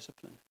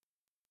self-discipline.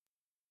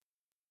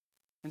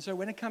 And so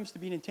when it comes to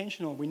being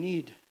intentional, we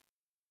need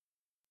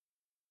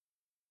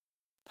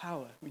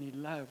power, we need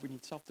love, we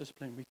need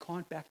self-discipline. We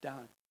can't back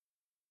down.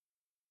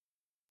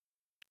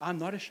 I'm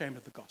not ashamed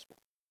of the gospel.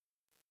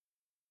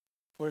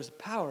 For it is the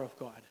power of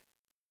God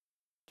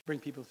to bring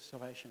people to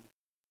salvation.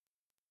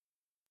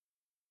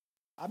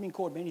 I've been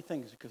called many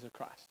things because of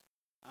Christ.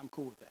 I'm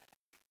cool with that.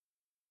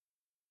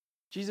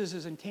 Jesus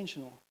is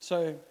intentional.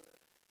 So,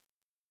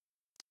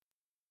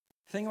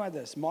 think about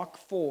this. Mark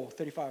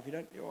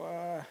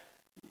 4:35.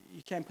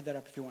 You can put that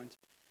up if you want.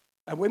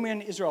 When we're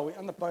in Israel, we're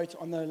on the boat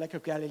on the Lake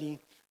of Galilee.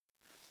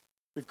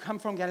 We've come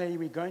from Galilee.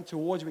 We're going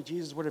towards where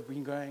Jesus would have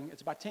been going.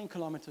 It's about 10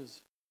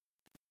 kilometers.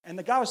 And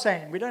the guy was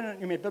saying,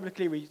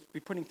 biblically,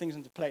 we're putting things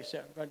into place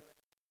here. But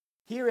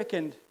he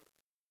reckoned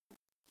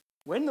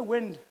when the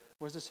wind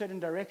was a certain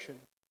direction,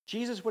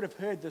 Jesus would have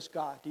heard this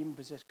guy,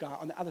 demon-possessed guy,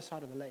 on the other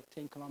side of the lake,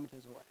 10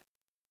 kilometers away.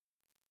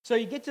 So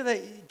you get to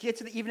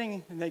the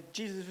evening, and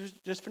Jesus is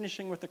just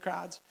finishing with the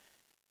crowds.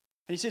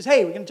 And he says,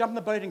 hey, we're going to jump in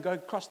the boat and go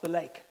across the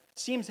lake. It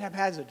seems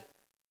haphazard.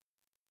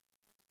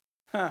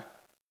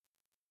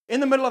 In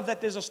the middle of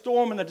that, there's a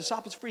storm, and the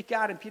disciples freak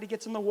out, and Peter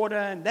gets in the water,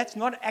 and that's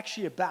not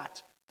actually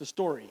about the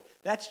story.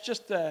 That's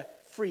just a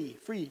free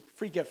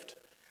gift.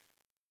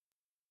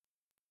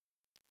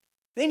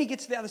 Then he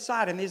gets to the other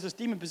side, and there's this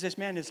demon-possessed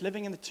man that's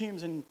living in the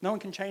tombs, and no one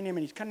can chain him,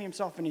 and he's cutting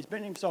himself, and he's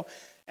burning himself,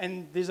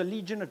 and there's a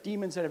legion of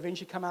demons that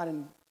eventually come out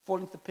and fall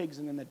into the pigs,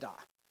 and then they die.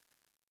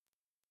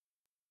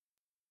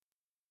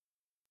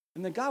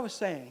 And the guy was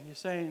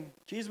saying,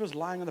 Jesus was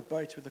lying on the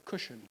boat with a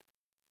cushion.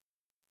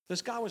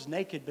 This guy was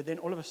naked, but then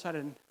all of a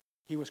sudden,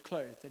 he was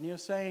clothed. And he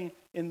was saying,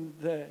 in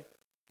the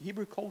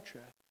Hebrew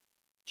culture,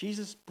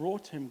 Jesus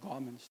brought him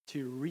garments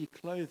to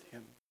reclothe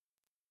him,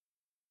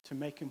 to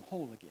make him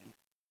whole again.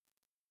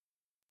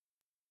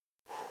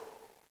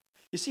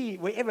 You see,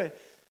 wherever,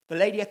 the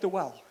lady at the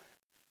well,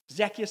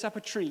 Zacchaeus up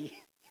a tree,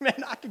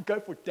 man, I could go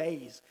for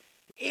days.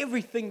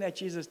 Everything that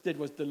Jesus did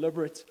was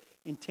deliberate,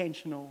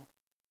 intentional.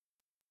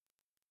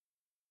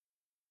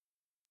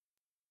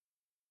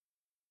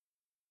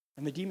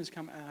 And the demons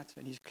come out,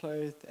 and he's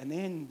clothed, and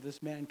then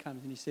this man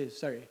comes and he says,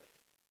 sorry,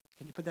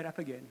 can you put that up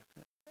again?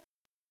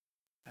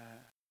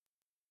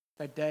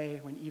 That day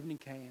when evening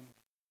came,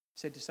 he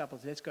said to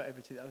disciples, let's go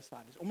over to the other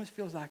side. It almost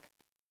feels like,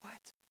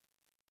 what?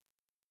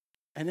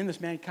 And then this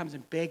man comes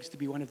and begs to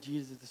be one of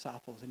Jesus'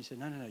 disciples. And he said,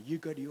 no, you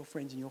go to your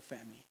friends and your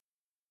family,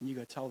 and you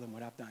go tell them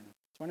what I've done.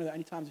 It's one of the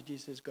only times that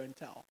Jesus says, go and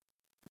tell.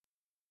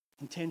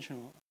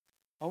 Intentional.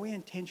 Are we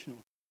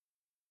intentional?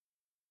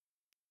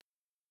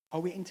 Are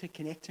we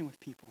interconnecting with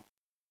people?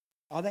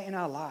 Are they in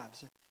our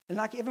lives? And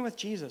like even with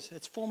Jesus,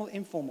 it's formal,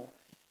 informal.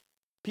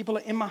 People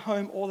are in my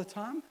home all the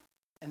time,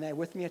 and they're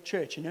with me at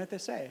church. You know what they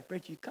say?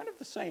 Bret, you're kind of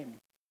the same.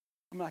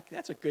 I'm like,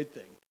 that's a good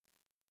thing.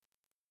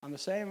 I'm the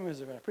same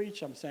as if I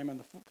preach. I'm the same on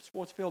the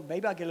sports field.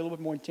 Maybe I get a little bit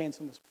more intense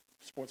on the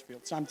sports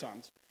field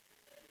sometimes.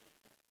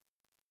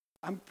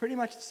 I'm pretty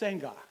much the same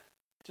guy.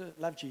 Just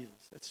love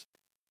Jesus.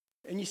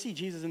 And you see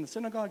Jesus in the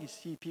synagogue. You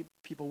see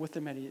people with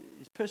him at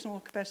his personal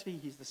capacity.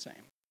 He's the same.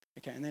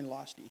 Okay, and then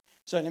lastly.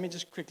 So let me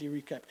just quickly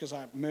recap because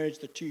I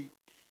merged the two.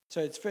 So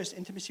it's first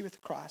intimacy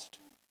with Christ.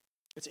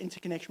 It's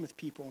interconnection with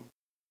people.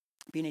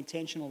 Being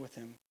intentional with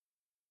him.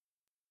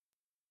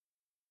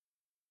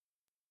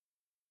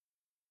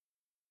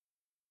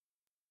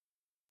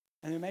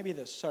 And then maybe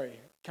this, sorry,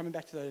 coming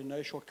back to the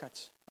no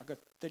shortcuts. I've got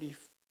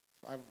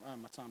 35,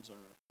 my times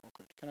are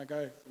awkward. Can I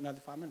go another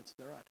 5 minutes? Is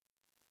that right?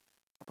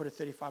 I put a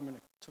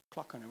 35-minute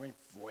clock on it. It went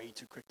way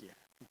too quickly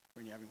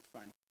when you're having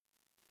fun.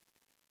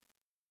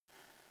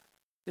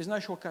 There's no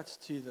shortcuts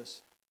to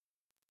this.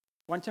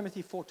 1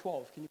 Timothy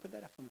 4:12. Can you put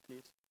that up for me,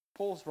 please?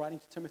 Paul's writing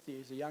to Timothy.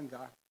 He's a young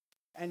guy.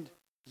 And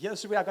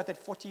this is where I got that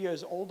 40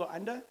 years old or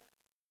under.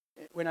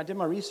 When I did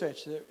my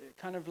research,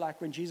 kind of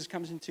like when Jesus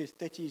comes into his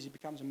 30s, he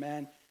becomes a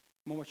man,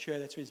 more mature.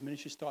 That's where his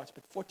ministry starts.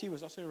 But 40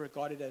 was also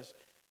regarded as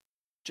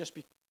just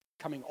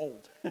becoming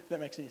old, if that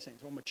makes any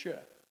sense, or mature.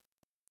 It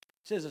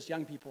says this,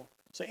 young people.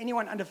 So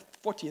anyone under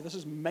 40, this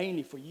is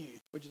mainly for you,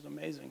 which is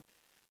amazing.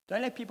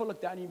 Don't let people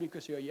look down on you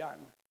because you're young.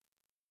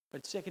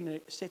 But set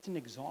an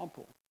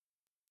example.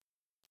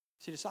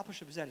 See,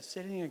 discipleship is that. It's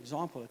setting an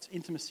example. It's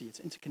intimacy. It's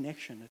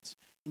interconnection. It's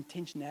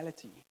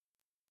intentionality.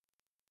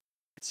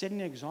 It's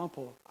setting an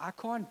example. I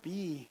can't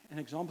be an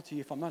example to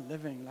you if I'm not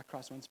living like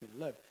Christ wants me to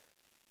live.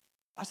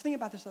 I was thinking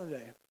about this the other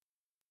day.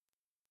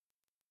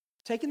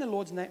 Taking the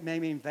Lord's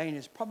name in vain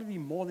is probably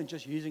more than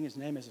just using his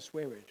name as a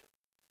swear word.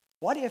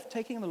 What if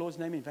taking the Lord's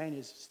name in vain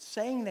is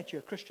saying that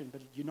you're a Christian,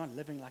 but you're not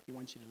living like he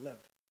wants you to live?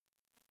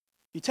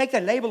 You take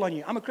that label on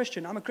you, I'm a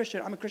Christian,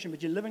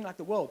 but you're living like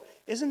the world.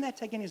 Isn't that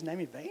taking his name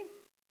in vain?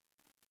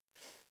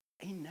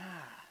 Nah.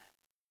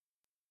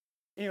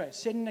 Anyway,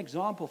 set an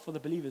example for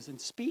the believers in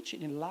speech,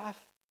 in life,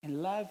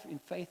 in love, in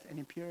faith, and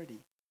in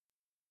purity.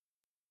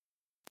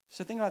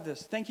 So think about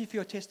this. Thank you for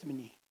your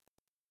testimony.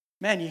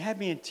 Man, you had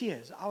me in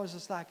tears. I was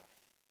just like,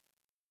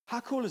 how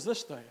cool is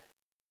this though?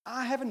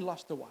 I haven't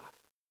lost a wife.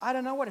 I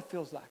don't know what it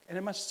feels like, and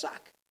it must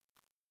suck.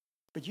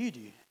 But you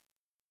do.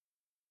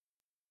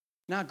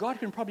 Now, God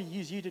can probably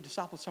use you to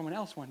disciple someone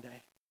else one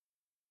day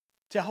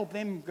to help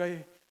them go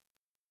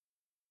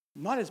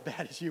not as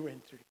bad as you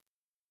went through.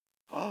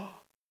 Oh,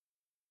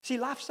 see,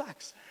 life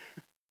sucks.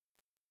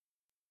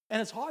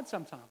 And it's hard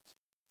sometimes.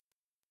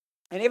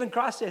 And even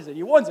Christ says it.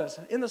 He warns us,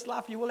 in this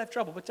life you will have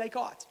trouble, but take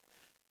heart.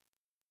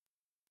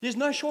 There's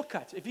no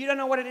shortcut. If you don't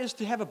know what it is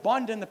to have a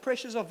bond and the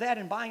pressures of that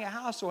and buying a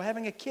house or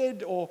having a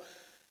kid or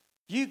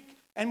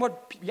and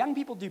what young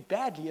people do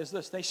badly is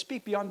this. They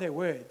speak beyond their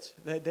words.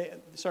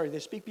 They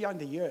speak beyond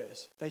their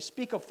years. They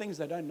speak of things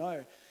they don't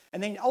know.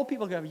 And then old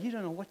people go, you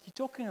don't know what you're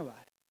talking about.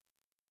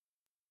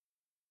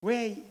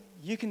 Where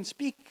you can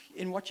speak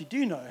in what you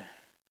do know.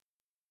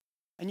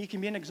 And you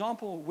can be an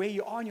example where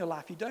you are in your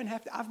life. You don't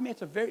have to. I've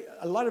met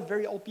a lot of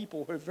very old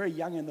people who are very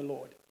young in the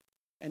Lord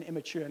and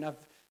immature. And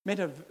I've met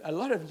a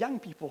lot of young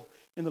people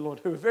in the Lord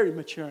who are very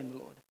mature in the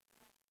Lord.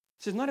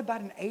 So it's not about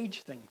an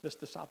age thing, this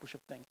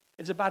discipleship thing.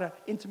 It's about an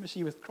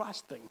intimacy with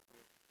Christ thing.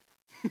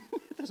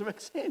 It doesn't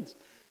make sense.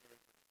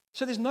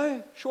 So there's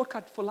no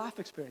shortcut for life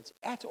experience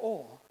at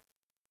all.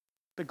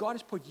 But God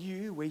has put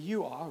you where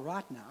you are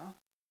right now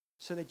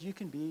so that you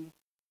can be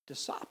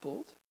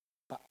discipled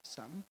by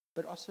some,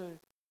 but also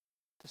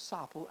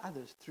disciple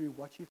others through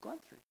what you've gone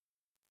through.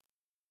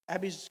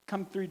 Abby's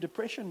come through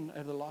depression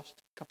over the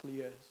last couple of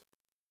years.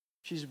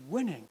 She's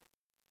winning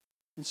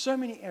in so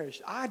many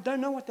areas. I don't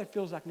know what that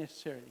feels like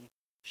necessarily.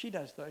 She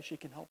does, though. She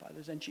can help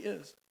others, and she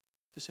is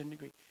to a certain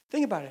degree.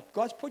 Think about it.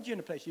 God's put you in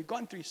a place. You've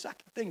gone through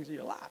sucky things in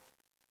your life.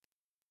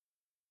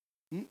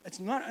 It's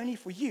not only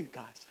for you,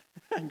 guys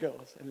and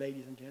girls and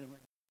ladies and gentlemen.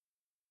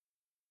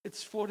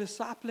 It's for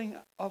discipling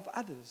of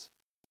others.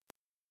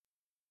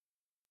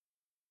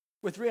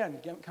 With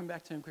Rian, come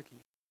back to him quickly.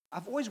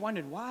 I've always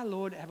wondered, why,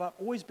 Lord, have I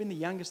always been the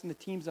youngest in the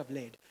teams I've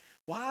led?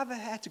 Why have I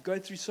had to go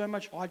through so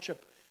much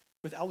hardship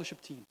with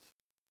eldership teams?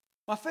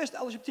 My first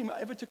eldership team I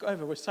ever took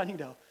over was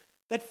Sunningdale.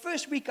 That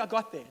first week I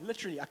got there,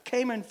 literally, I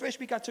came in, first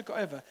week I took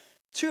over.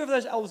 2 of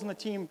those elders on the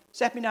team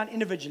sat me down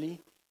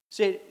individually,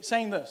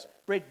 saying this,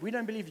 Bret, we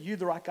don't believe you're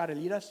the right guy to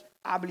lead us.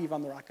 I believe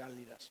I'm the right guy to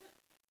lead us.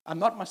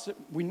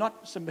 We're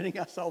not submitting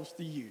ourselves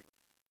to you.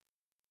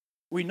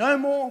 We know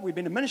more. We've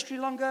been in ministry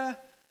longer.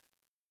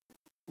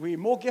 We're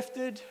more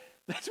gifted.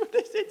 That's what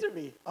they said to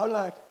me. I'm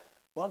like,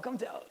 welcome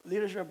to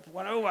Leadership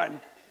 101.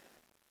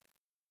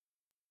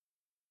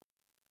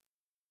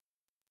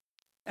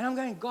 And I'm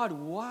going, God,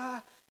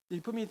 why did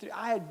you put me through?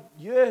 I had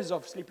years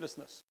of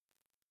sleeplessness.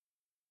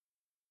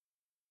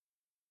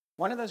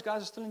 One of those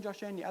guys is still in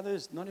Joshua, and the other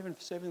is not even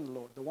serving the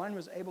Lord. The one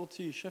was able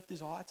to shift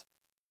his heart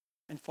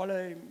and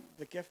follow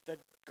the gift that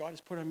God has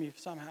put on me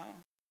somehow,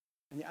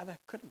 and the other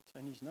couldn't,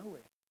 and he's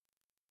nowhere.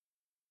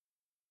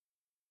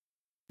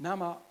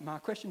 Now my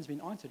question's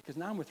been answered, because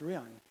now I'm with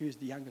Rian, who's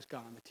the youngest guy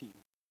on the team,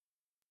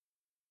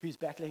 who's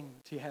battling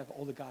to have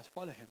all the guys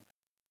follow him.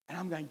 And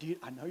I'm going, dude,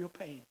 I know your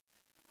pain.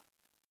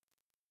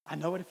 I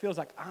know what it feels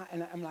like.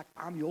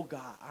 I'm your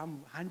guy.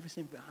 I'm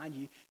 100% behind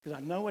you, because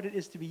I know what it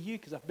is to be you,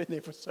 because I've been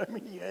there for so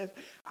many years.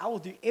 I will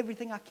do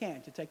everything I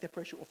can to take that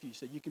pressure off you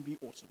so you can be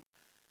awesome.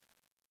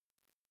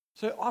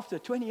 So after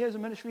 20 years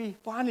of ministry,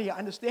 finally I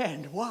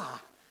understand.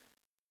 Wow.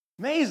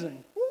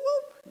 Amazing. Woo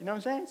whoop. You know what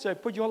I'm saying? So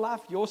put your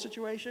life, your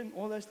situation,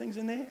 all those things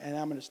in there, and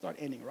I'm going to start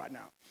ending right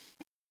now.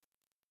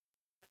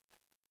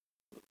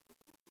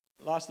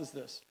 Last is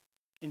this.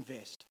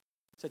 Invest.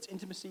 So it's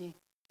intimacy,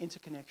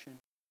 interconnection,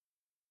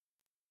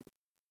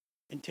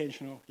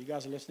 intentional. You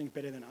guys are listening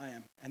better than I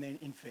am. And then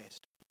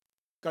invest.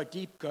 Go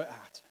deep, go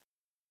out.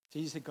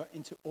 Jesus said, go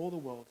into all the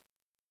world,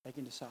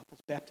 making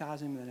disciples,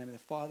 baptizing them in the name of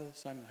the Father, the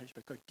Son, and the Holy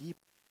Spirit. Go deep,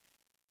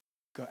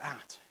 go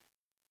out.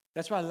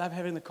 That's why I love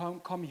having the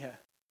com here.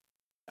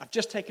 I've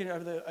just taken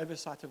over the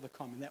oversight of the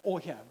com, and they're all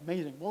here.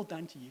 Amazing. Well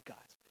done to you guys.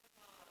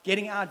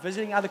 Getting out,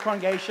 visiting other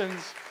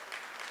congregations.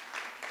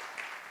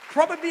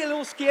 Probably a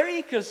little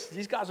scary, because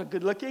these guys are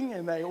good looking,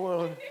 and they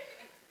all...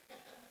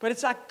 But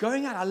it's like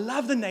going out. I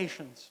love the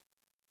nations.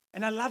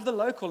 And I love the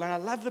local, and I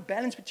love the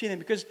balance between them,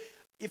 because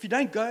if you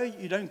don't go,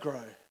 you don't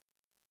grow.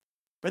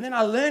 But then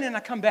I learn and I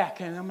come back,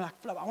 and I'm like,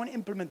 I want to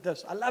implement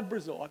this. I love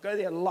Brazil. I go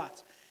there a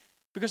lot.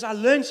 Because I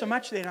learned so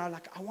much there, and I'm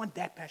like, I want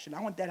that passion.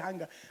 I want that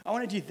hunger. I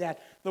want to do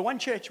that. The one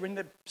church, when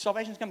the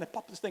salvations come, they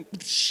pop this thing,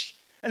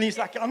 and he's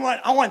like, I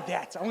want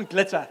that. I want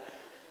glitter.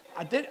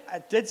 I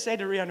did say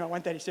to Rian, I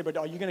want that. He said, but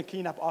are you going to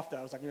clean up after?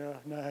 I was like,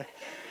 no.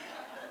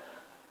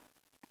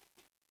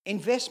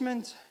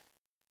 Investment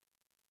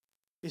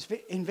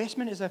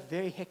is a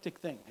very hectic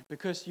thing,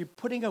 because you're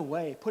putting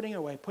away,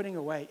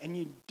 and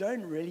you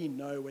don't really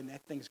know when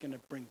that thing's going to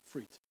bring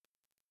fruit.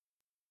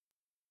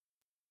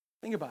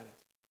 Think about it.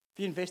 If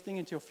you're investing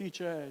into your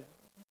future,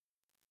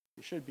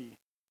 you should be.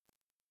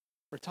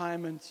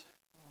 Retirement,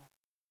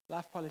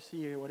 life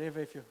policy, or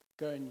whatever, if you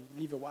go and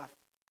leave your wife,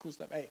 cool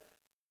stuff, hey,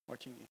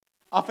 watching you.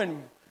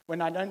 Often,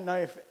 when I don't know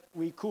if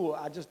we're cool,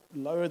 I just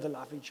lower the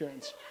life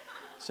insurance.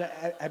 So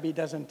Abby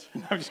doesn't.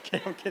 No, I'm just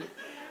kidding.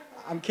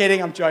 I'm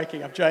kidding. I'm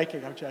joking.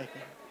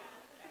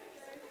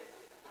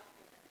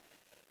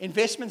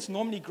 Investments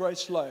normally grow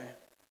slow.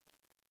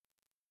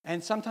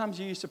 And sometimes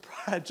you're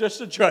surprised.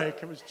 Just a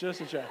joke. It was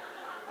just a joke.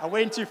 I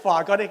went too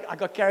far. I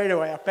got carried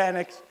away. I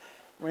panicked.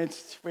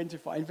 Went too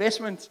far.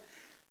 Investments,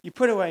 you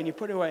put away and you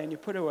put away and you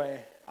put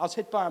away. I was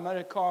hit by a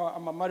motor car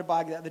on my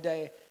motorbike the other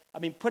day.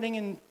 I've been putting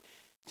in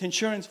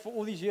insurance for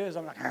all these years.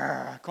 I'm like,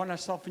 can't I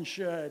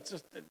self-insure? It's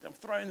just, I'm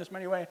throwing this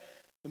money away.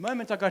 The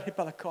moment I got hit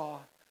by the car,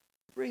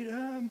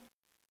 freedom,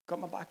 got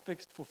my bike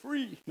fixed for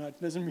free. No,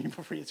 it doesn't mean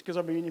for free. It's because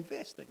I've been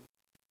investing.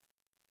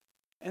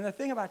 And the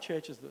thing about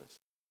church is this.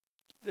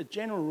 The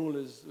general rule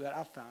is that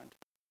I've found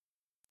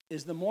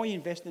is the more you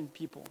invest in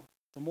people,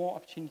 the more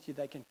opportunity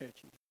they can hurt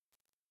you.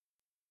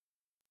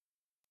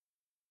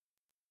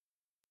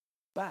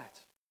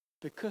 But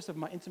because of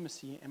my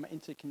intimacy and my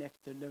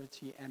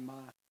interconnectivity and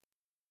my,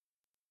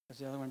 what's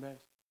the other one, babe?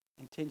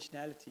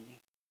 Intentionality,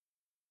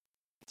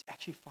 it's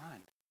actually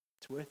fine.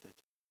 It's worth it.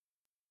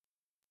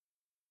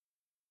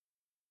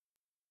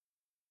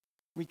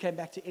 We came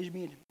back to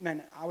Edgemead.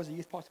 Man, I was a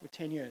youth pastor for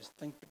 10 years, I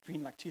think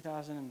between like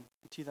 2000 and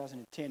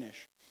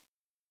 2010-ish.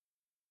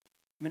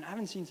 I mean, I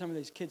haven't seen some of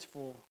these kids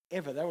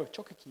forever. They were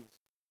chocker keys.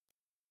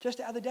 Just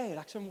the other day,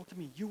 like someone walked to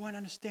me, you won't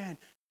understand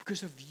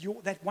because of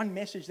that one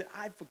message that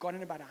I'd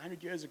forgotten about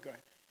 100 years ago.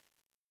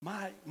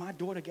 My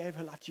daughter gave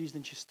her life to Jesus,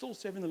 and she's still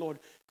serving the Lord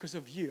because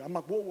of you. I'm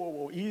like,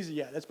 whoa,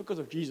 easier. That's because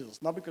of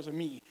Jesus, not because of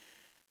me.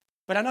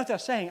 But I know what they're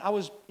saying. I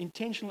was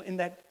intentional in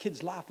that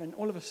kid's life, and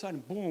all of a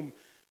sudden, boom,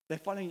 they're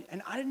following.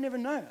 And I didn't ever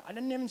know. I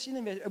didn't even see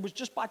them. It was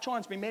just by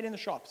chance. We met in the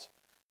shops.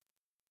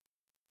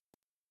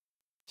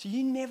 So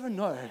you never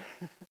know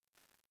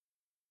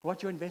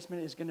what your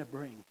investment is going to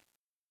bring.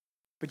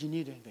 But you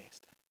need to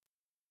invest.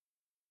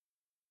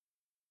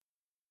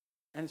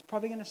 And it's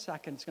probably going to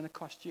suck, and it's going to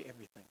cost you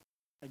everything.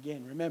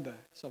 Again, remember,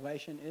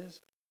 salvation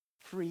is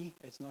free.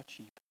 It's not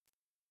cheap.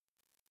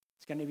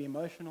 It's going to be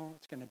emotional.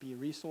 It's going to be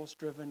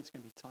resource-driven. It's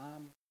going to be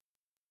time.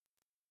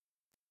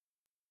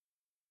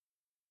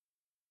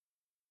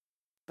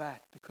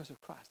 But because of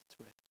Christ, it's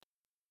worth it.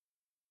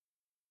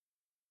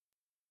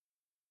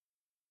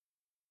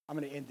 I'm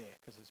going to end there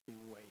because it's been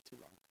way too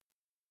long.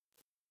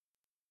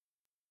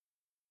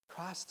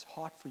 Christ's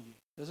heart for you.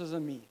 This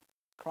isn't me.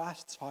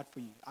 Christ's heart for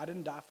you. I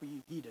didn't die for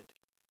you. He did.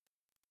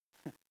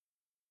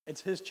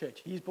 It's his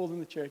church. He's building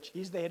the church.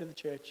 He's the head of the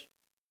church.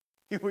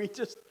 We're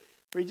just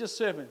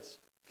servants.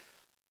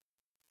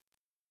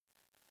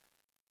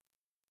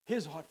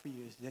 His heart for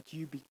you is that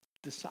you be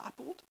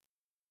discipled,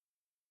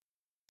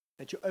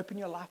 that you open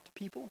your life to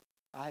people.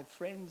 I have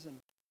friends and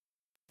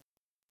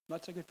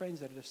not so good friends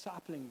that are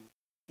discipling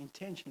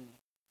intentionally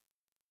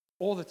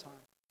all the time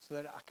so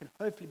that I can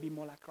hopefully be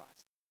more like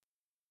Christ.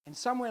 And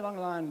somewhere along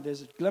the line,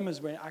 there's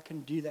glimmers where I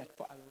can do that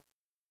for others.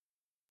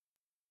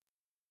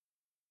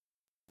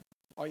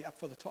 Are you up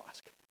for the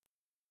task?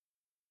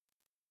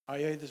 Are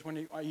you this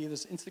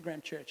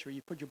Instagram church where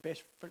you put your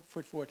best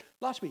foot forward?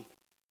 Last week,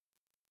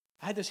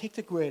 I had this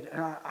hectic word,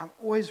 and I'm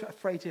always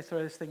afraid to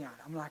throw this thing out.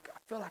 I'm like, I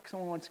feel like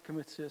someone wants to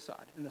commit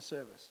suicide in the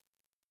service.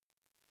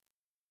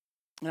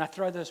 And I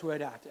throw this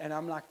word out, and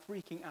I'm like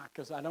freaking out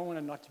because I don't want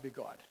it not to be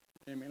God.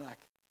 You know what I mean?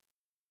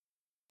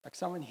 Like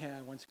someone here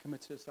wants to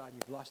commit suicide,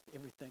 you've lost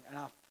everything, and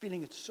I'm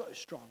feeling it so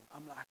strong.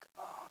 I'm like,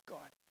 oh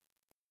God.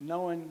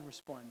 No one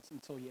responds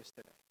until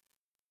yesterday.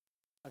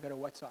 I got a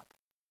WhatsApp.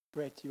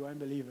 Bret, you won't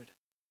believe it.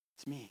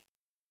 It's me.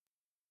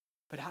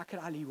 But how can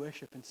I lead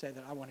worship and say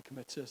that I want to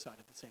commit suicide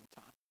at the same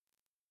time?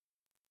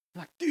 I'm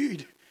like,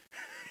 dude,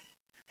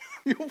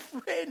 I'm your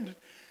friend.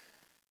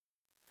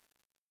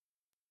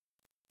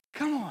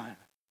 Come on.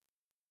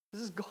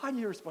 This is God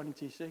you're responding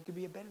to, so you can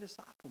be a better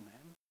disciple,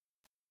 man.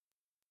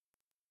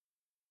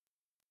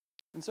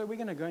 And so we're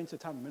going to go into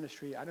time of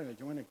ministry. I don't know, do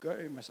you want to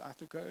go? Must I have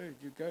to go?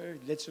 You go?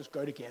 Let's just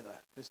go together.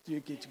 Let's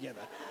get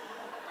together.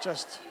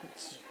 It's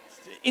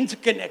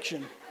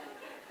interconnection.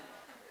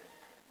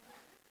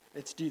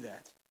 Let's do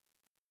that.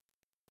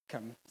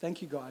 Come.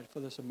 Thank you, God, for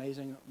this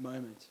amazing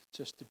moment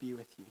just to be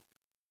with you.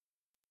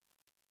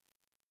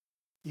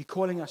 You're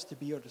calling us to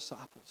be your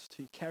disciples,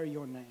 to carry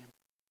your name.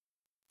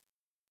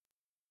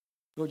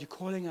 Lord, you're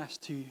calling us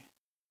to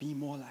be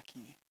more like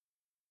you.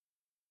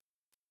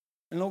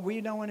 And Lord,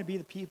 we don't want to be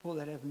the people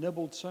that have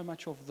nibbled so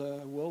much of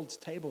the world's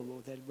table,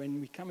 Lord, that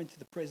when we come into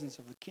the presence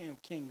of the King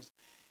of Kings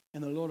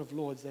and the Lord of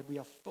Lords, that we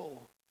are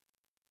full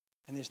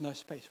and there's no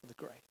space for the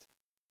great.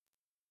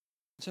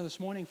 And so this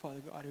morning, Father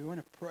God, we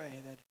want to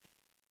pray that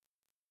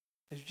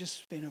as we just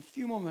spend a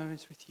few more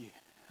moments with you,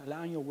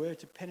 allowing your word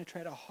to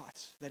penetrate our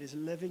hearts, that is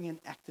living and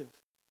active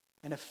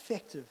and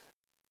effective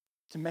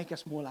to make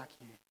us more like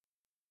you.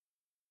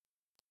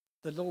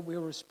 The Lord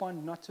will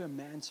respond not to a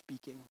man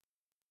speaking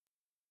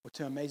or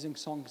to amazing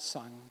songs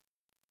sung,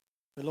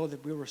 but Lord,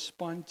 that we'll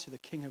respond to the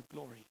King of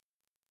glory,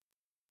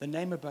 the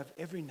name above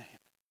every name,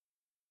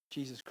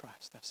 Jesus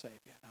Christ, our Savior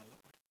and our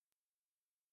Lord.